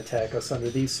counterattack us under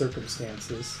these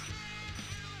circumstances.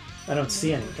 I don't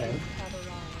see anything.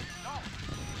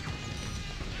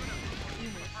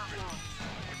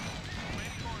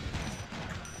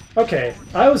 Okay,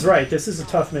 I was right. This is a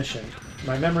tough mission.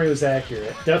 My memory was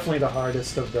accurate. Definitely the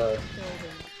hardest of the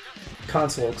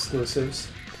console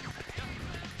exclusives.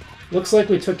 Looks like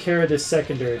we took care of this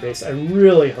secondary base. I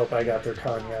really hope I got their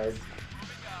con yard.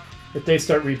 If they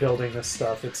start rebuilding this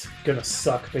stuff, it's gonna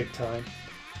suck big time.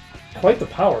 Quite the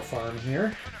power farm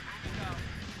here.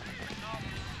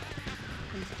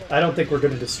 I don't think we're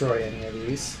gonna destroy any of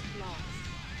these.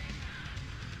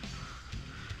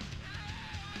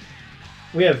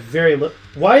 We have very little.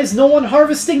 Why is no one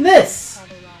harvesting this?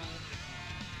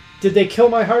 Did they kill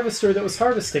my harvester that was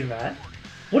harvesting that?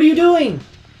 What are you doing?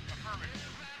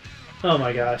 Oh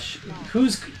my gosh.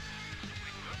 Who's...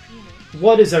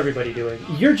 What is everybody doing?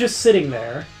 You're just sitting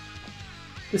there.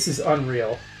 This is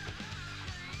unreal.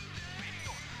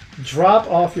 Drop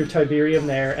off your Tiberium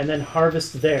there and then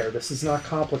harvest there. This is not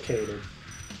complicated.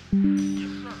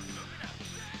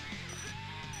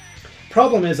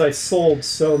 Problem is I sold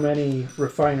so many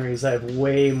refineries, I have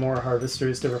way more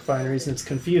harvesters to refineries, and it's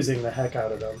confusing the heck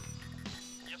out of them.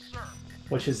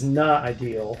 Which is not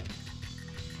ideal.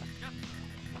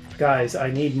 Guys, I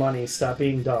need money, stop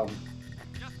being dumb.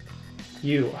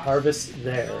 You, harvest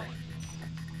there.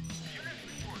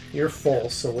 You're full,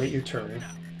 so wait your turn.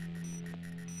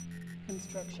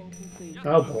 Construction complete.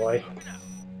 Oh boy.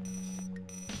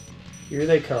 Here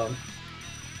they come.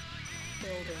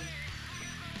 Building.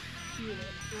 Unit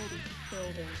ready.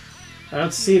 Building. I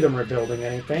don't see them rebuilding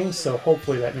anything, so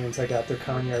hopefully that means I got their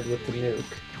con yard with the nuke.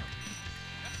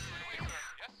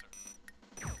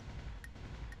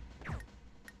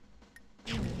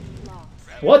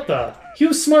 What the? He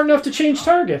was smart enough to change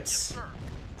targets!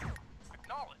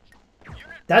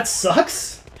 That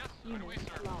sucks?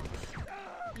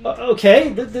 Okay,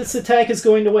 this attack is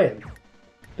going to win.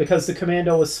 Because the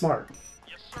commando was smart.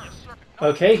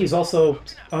 Okay, he's also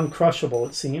uncrushable,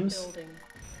 it seems.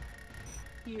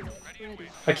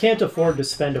 I can't afford to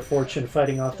spend a fortune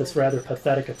fighting off this rather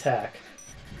pathetic attack.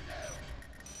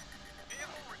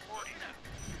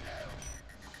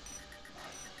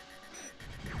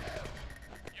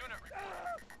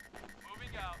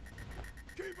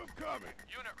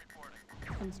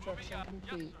 Construction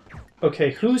complete.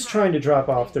 Okay, who's trying to drop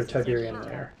off their Tiberium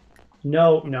there?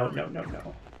 No, no, no, no,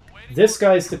 no. This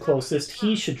guy's the closest.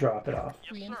 He should drop it off.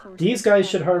 These guys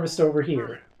should harvest over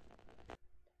here.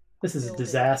 This is a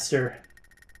disaster.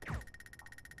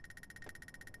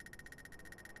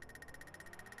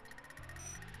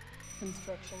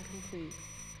 Construction complete.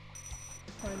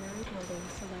 Primary building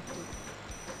selected.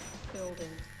 Building.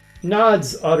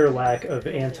 Nod's utter lack of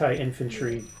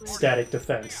anti-infantry static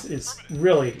defense is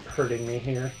really hurting me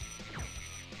here.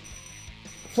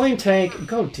 Flame Tank,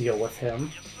 go deal with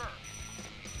him.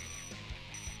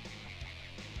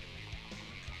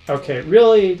 Okay,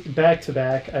 really,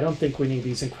 back-to-back. I don't think we need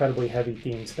these incredibly heavy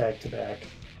beams back-to-back.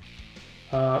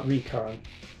 Recon.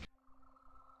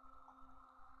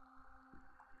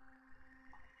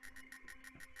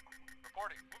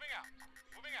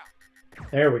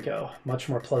 There we go. Much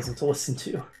more pleasant to listen to.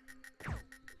 Unit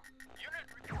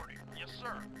reporting. Yes,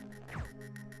 sir.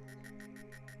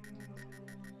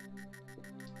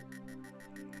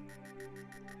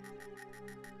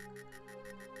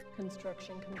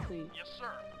 Construction complete. Yes,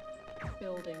 sir.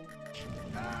 Building.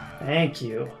 Thank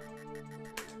you.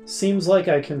 Seems like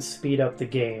I can speed up the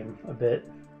game a bit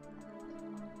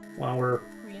while we're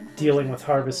dealing with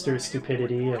harvester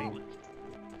stupidity and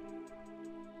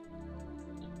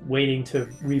waiting to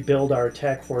rebuild our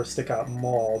attack force that got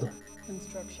mauled.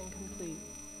 Construction complete.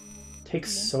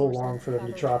 Takes so long for them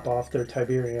to drop off their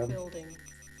Tiberium. Building.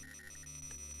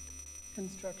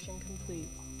 Construction complete.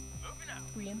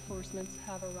 Reinforcements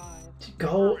have arrived.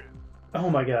 Go. Oh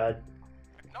my god.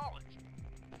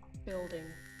 Building.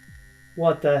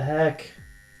 What the heck?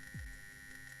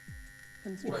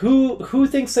 Construction. Who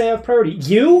thinks they have priority?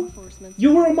 You?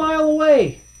 You were a mile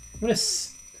away. I'm gonna.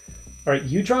 All right,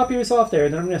 you drop yours off there,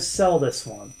 and then I'm gonna sell this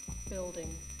one.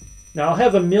 Building. Now I'll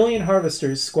have 1,000,000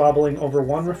 harvesters squabbling over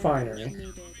one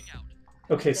refinery.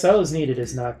 Okay, silos needed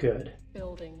is not good.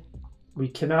 Building. We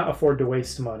cannot afford to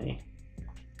waste money.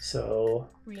 So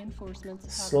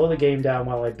Reinforcements slow the game down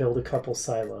while I build a couple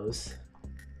silos.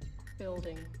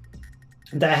 Building.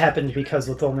 That happened because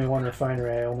with only one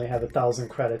refinery, I only have 1,000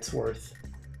 credits worth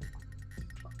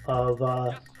of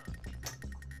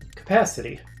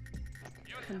capacity.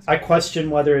 I question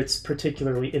whether it's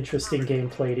particularly interesting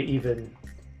gameplay to even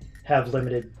have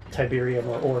limited Tiberium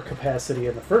or ore capacity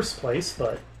in the first place,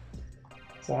 but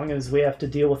as long as we have to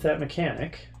deal with that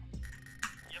mechanic.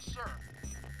 Yes, sir.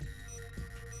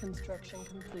 Construction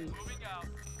complete.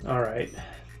 Alright.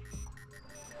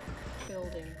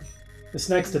 Building. This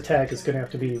next attack is going to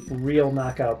have to be real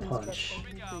knockout punch.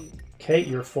 Okay,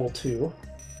 you're full 2.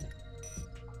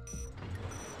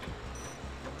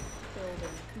 Building.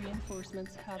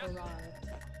 Reinforcements have arrived.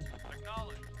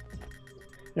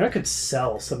 You know, I could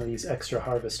sell some of these extra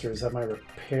harvesters on my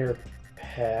repair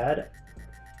pad.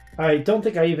 I don't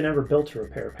think I even ever built a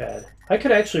repair pad. I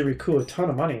could actually recoup a ton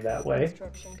of money that way.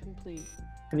 Construction complete.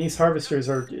 And these harvesters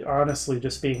are honestly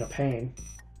just being a pain.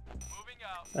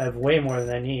 I have way more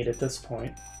than I need at this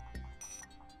point.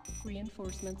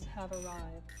 Reinforcements have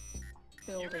arrived.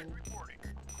 Building.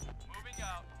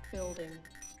 Building.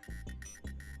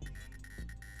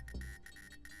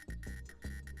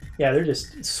 Yeah, they're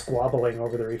just squabbling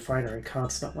over the refinery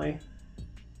constantly.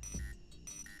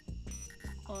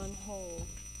 On hold.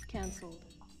 Cancelled.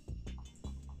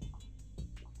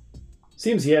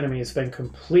 Seems the enemy has been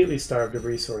completely starved of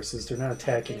resources. They're not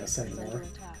attacking us anymore.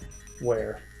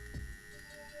 Where?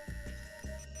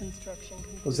 Construction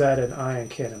complete. Was that an ion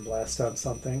cannon blast on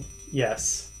something?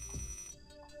 Yes.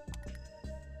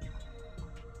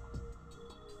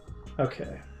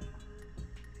 Okay.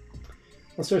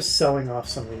 Let's start selling off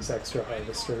some of these extra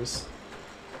harvesters.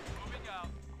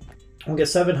 We'll get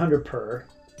 700 per.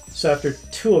 So after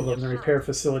 2 of them, the repair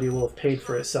facility will have paid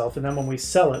for itself, and then when we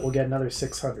sell it, we'll get another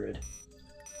 600.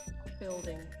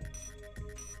 Building.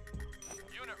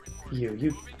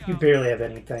 You barely have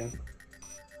anything.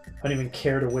 I don't even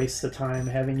care to waste the time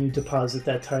having you deposit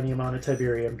that tiny amount of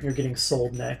Tiberium. You're getting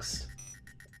sold next.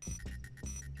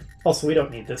 Also, we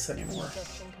don't need this anymore.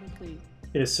 Construction complete.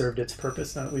 It has served its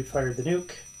purpose now that we've fired the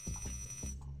nuke.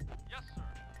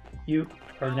 You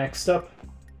are next up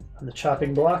on the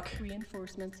chopping block.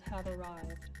 Reinforcements have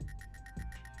arrived.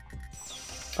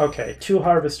 Okay, 2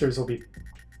 harvesters will be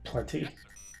plenty.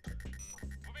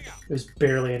 There's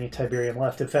barely any Tiberium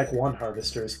left. In fact, 1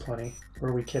 harvester is plenty. Or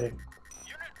are we kidding?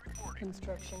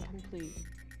 Construction complete.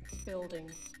 Building.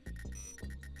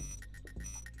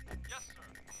 Yes, sir.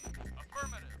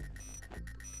 Affirmative.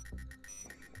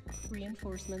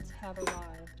 Reinforcements have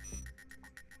arrived.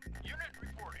 Unit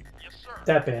reporting. Yes, sir.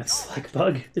 That ban-select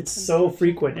bug. It's so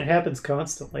frequent. It happens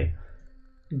constantly.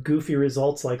 Goofy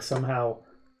results like somehow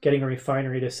getting a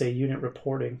refinery to say unit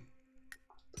reporting.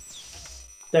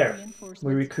 There.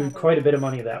 We recouped quite a bit of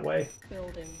money that way.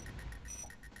 Building.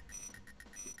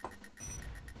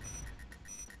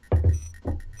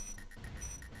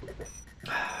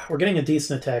 We're getting a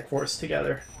decent attack force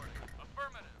together.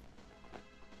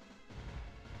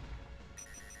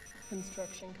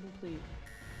 Construction complete.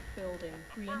 Building.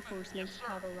 Reinforcements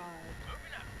have arrived.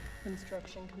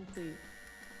 Construction complete.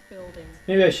 Building.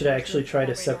 Maybe I should actually try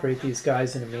to separate these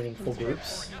guys into meaningful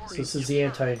groups. So this is the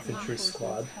anti-infantry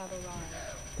squad.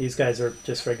 These guys are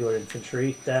just regular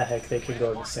infantry. The heck, they can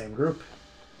go in the same group.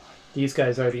 These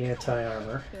guys are the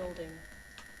anti-armor. Building.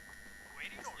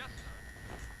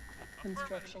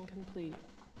 Construction complete.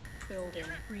 Building.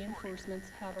 Reinforcements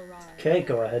have arrived. Okay,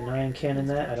 go ahead and ion cannon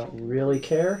that. I don't really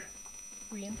care.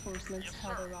 Reinforcements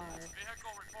have arrived.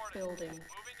 Building.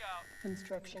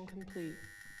 Construction complete.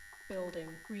 Building.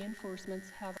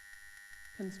 Reinforcements have.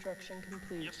 Construction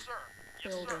complete. Yes, sir.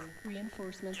 Building.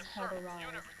 Reinforcements have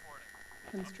arrived.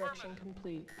 Construction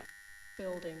complete.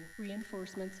 Building.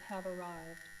 Reinforcements have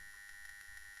arrived.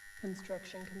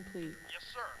 Construction complete. Yes,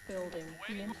 sir. Building.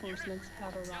 Reinforcements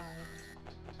have arrived.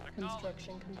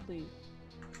 Construction complete.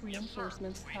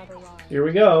 Reinforcements have arrived. Here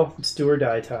we go. It's do or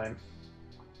die time.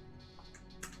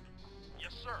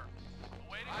 Yes, sir.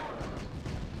 Awaiting order.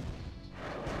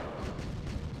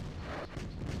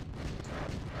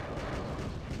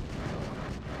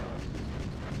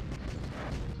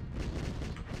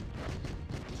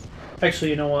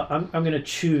 Actually, you know what? I'm going to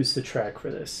choose the track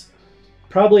for this.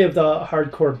 Probably of the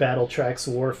hardcore battle tracks,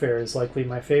 Warfare is likely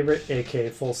my favorite, aka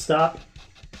Full Stop.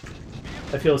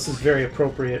 I feel this is very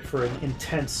appropriate for an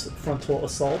intense frontal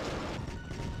assault.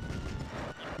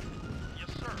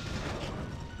 Yes, sir.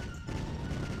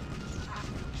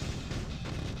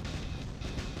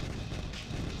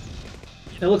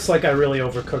 It looks like I really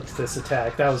overcooked this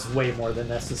attack. That was way more than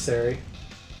necessary.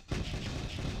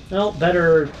 Well,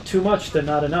 better too much than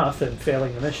not enough and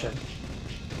failing the mission.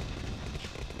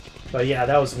 But yeah,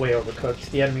 that was way overcooked.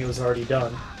 The enemy was already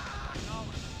done.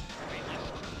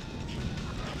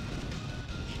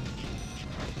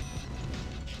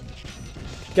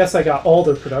 Guess I got all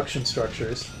their production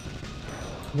structures.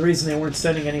 The reason they weren't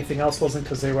sending anything else wasn't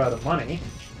because they were out of money.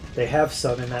 They have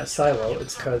some in that silo.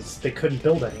 It's because they couldn't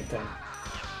build anything.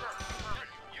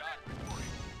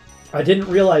 I didn't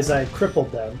realize I had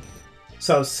crippled them,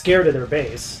 so I was scared of their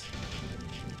base.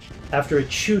 After it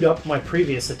chewed up my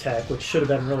previous attack, which should have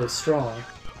been really strong.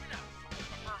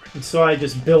 And so I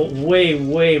just built way,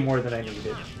 way more than I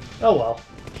needed. Oh well.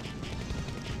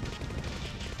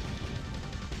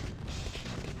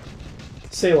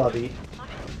 C'est la vie.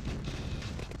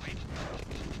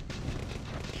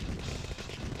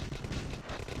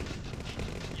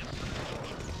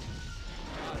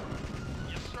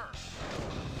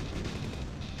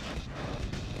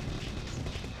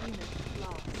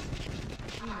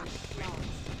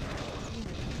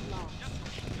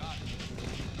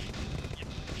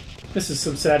 This is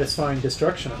some satisfying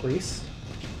destruction, at least.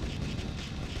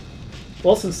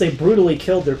 Well, since they brutally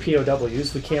killed their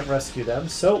POWs, we can't rescue them,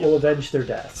 so we'll avenge their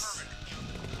deaths.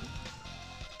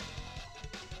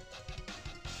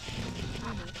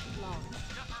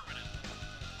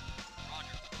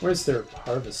 Where's their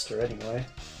harvester, anyway?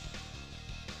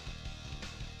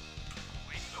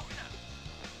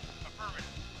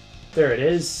 There it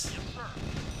is.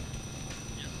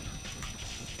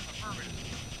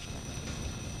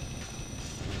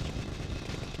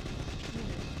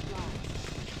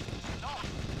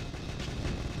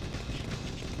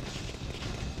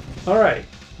 Alright,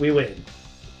 we win.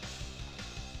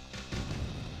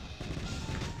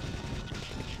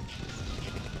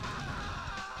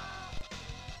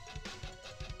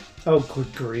 Oh,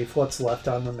 good grief, what's left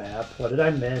on the map? What did I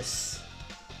miss?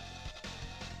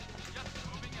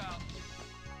 Moving out.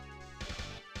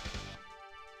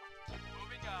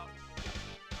 Moving out.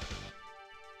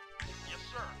 Yes,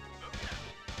 sir. Moving out.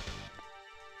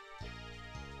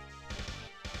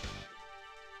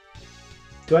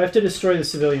 Do I have to destroy the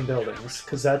civilian buildings?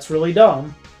 Because that's really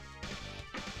dumb.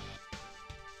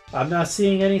 I'm not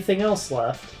seeing anything else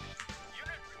left. Unit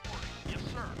reporting. Yes,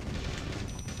 sir.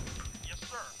 Yes,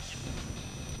 sir.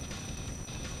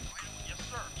 Yes,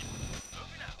 sir.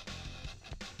 Moving out.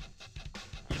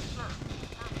 Yes, sir.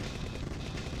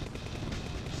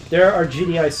 There are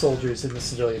GDI soldiers in the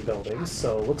civilian buildings,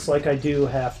 so looks like I do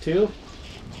have to.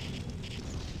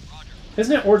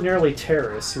 Isn't it ordinarily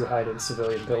terrorists who hide in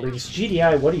civilian buildings?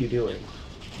 GDI, what are you doing?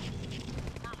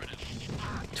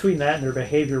 Between that and their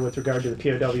behavior with regard to the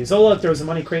POWs. Oh look, there was a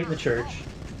money crate in the church.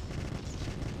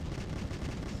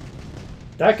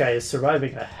 That guy is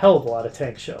surviving a hell of a lot of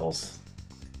tank shells.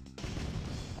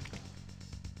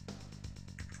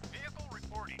 Vehicle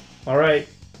reporting. Alright,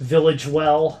 Village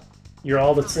Well, you're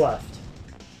all that's left.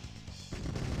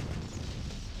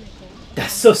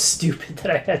 That's so stupid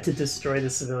that I had to destroy the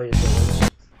civilian village.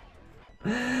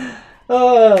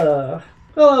 Well,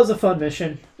 that was a fun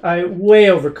mission. I way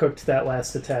overcooked that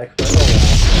last attack, but oh well.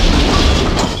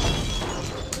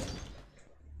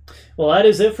 Well, that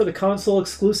is it for the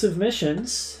console-exclusive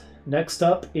missions. Next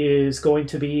up is going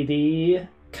to be the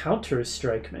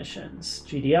Counter-Strike missions.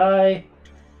 GDI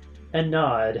and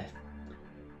Nod.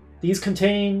 These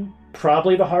contain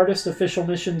probably the hardest official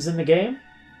missions in the game.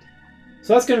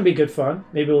 So that's going to be good fun.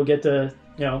 Maybe we'll get to,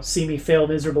 you know, see me fail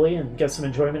miserably and get some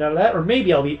enjoyment out of that. Or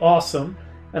maybe I'll be awesome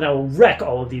and I will wreck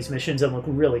all of these missions and look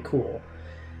really cool.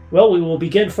 Well, we will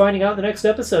begin finding out in the next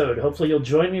episode. Hopefully you'll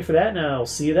join me for that, and I'll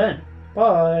see you then.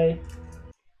 Bye!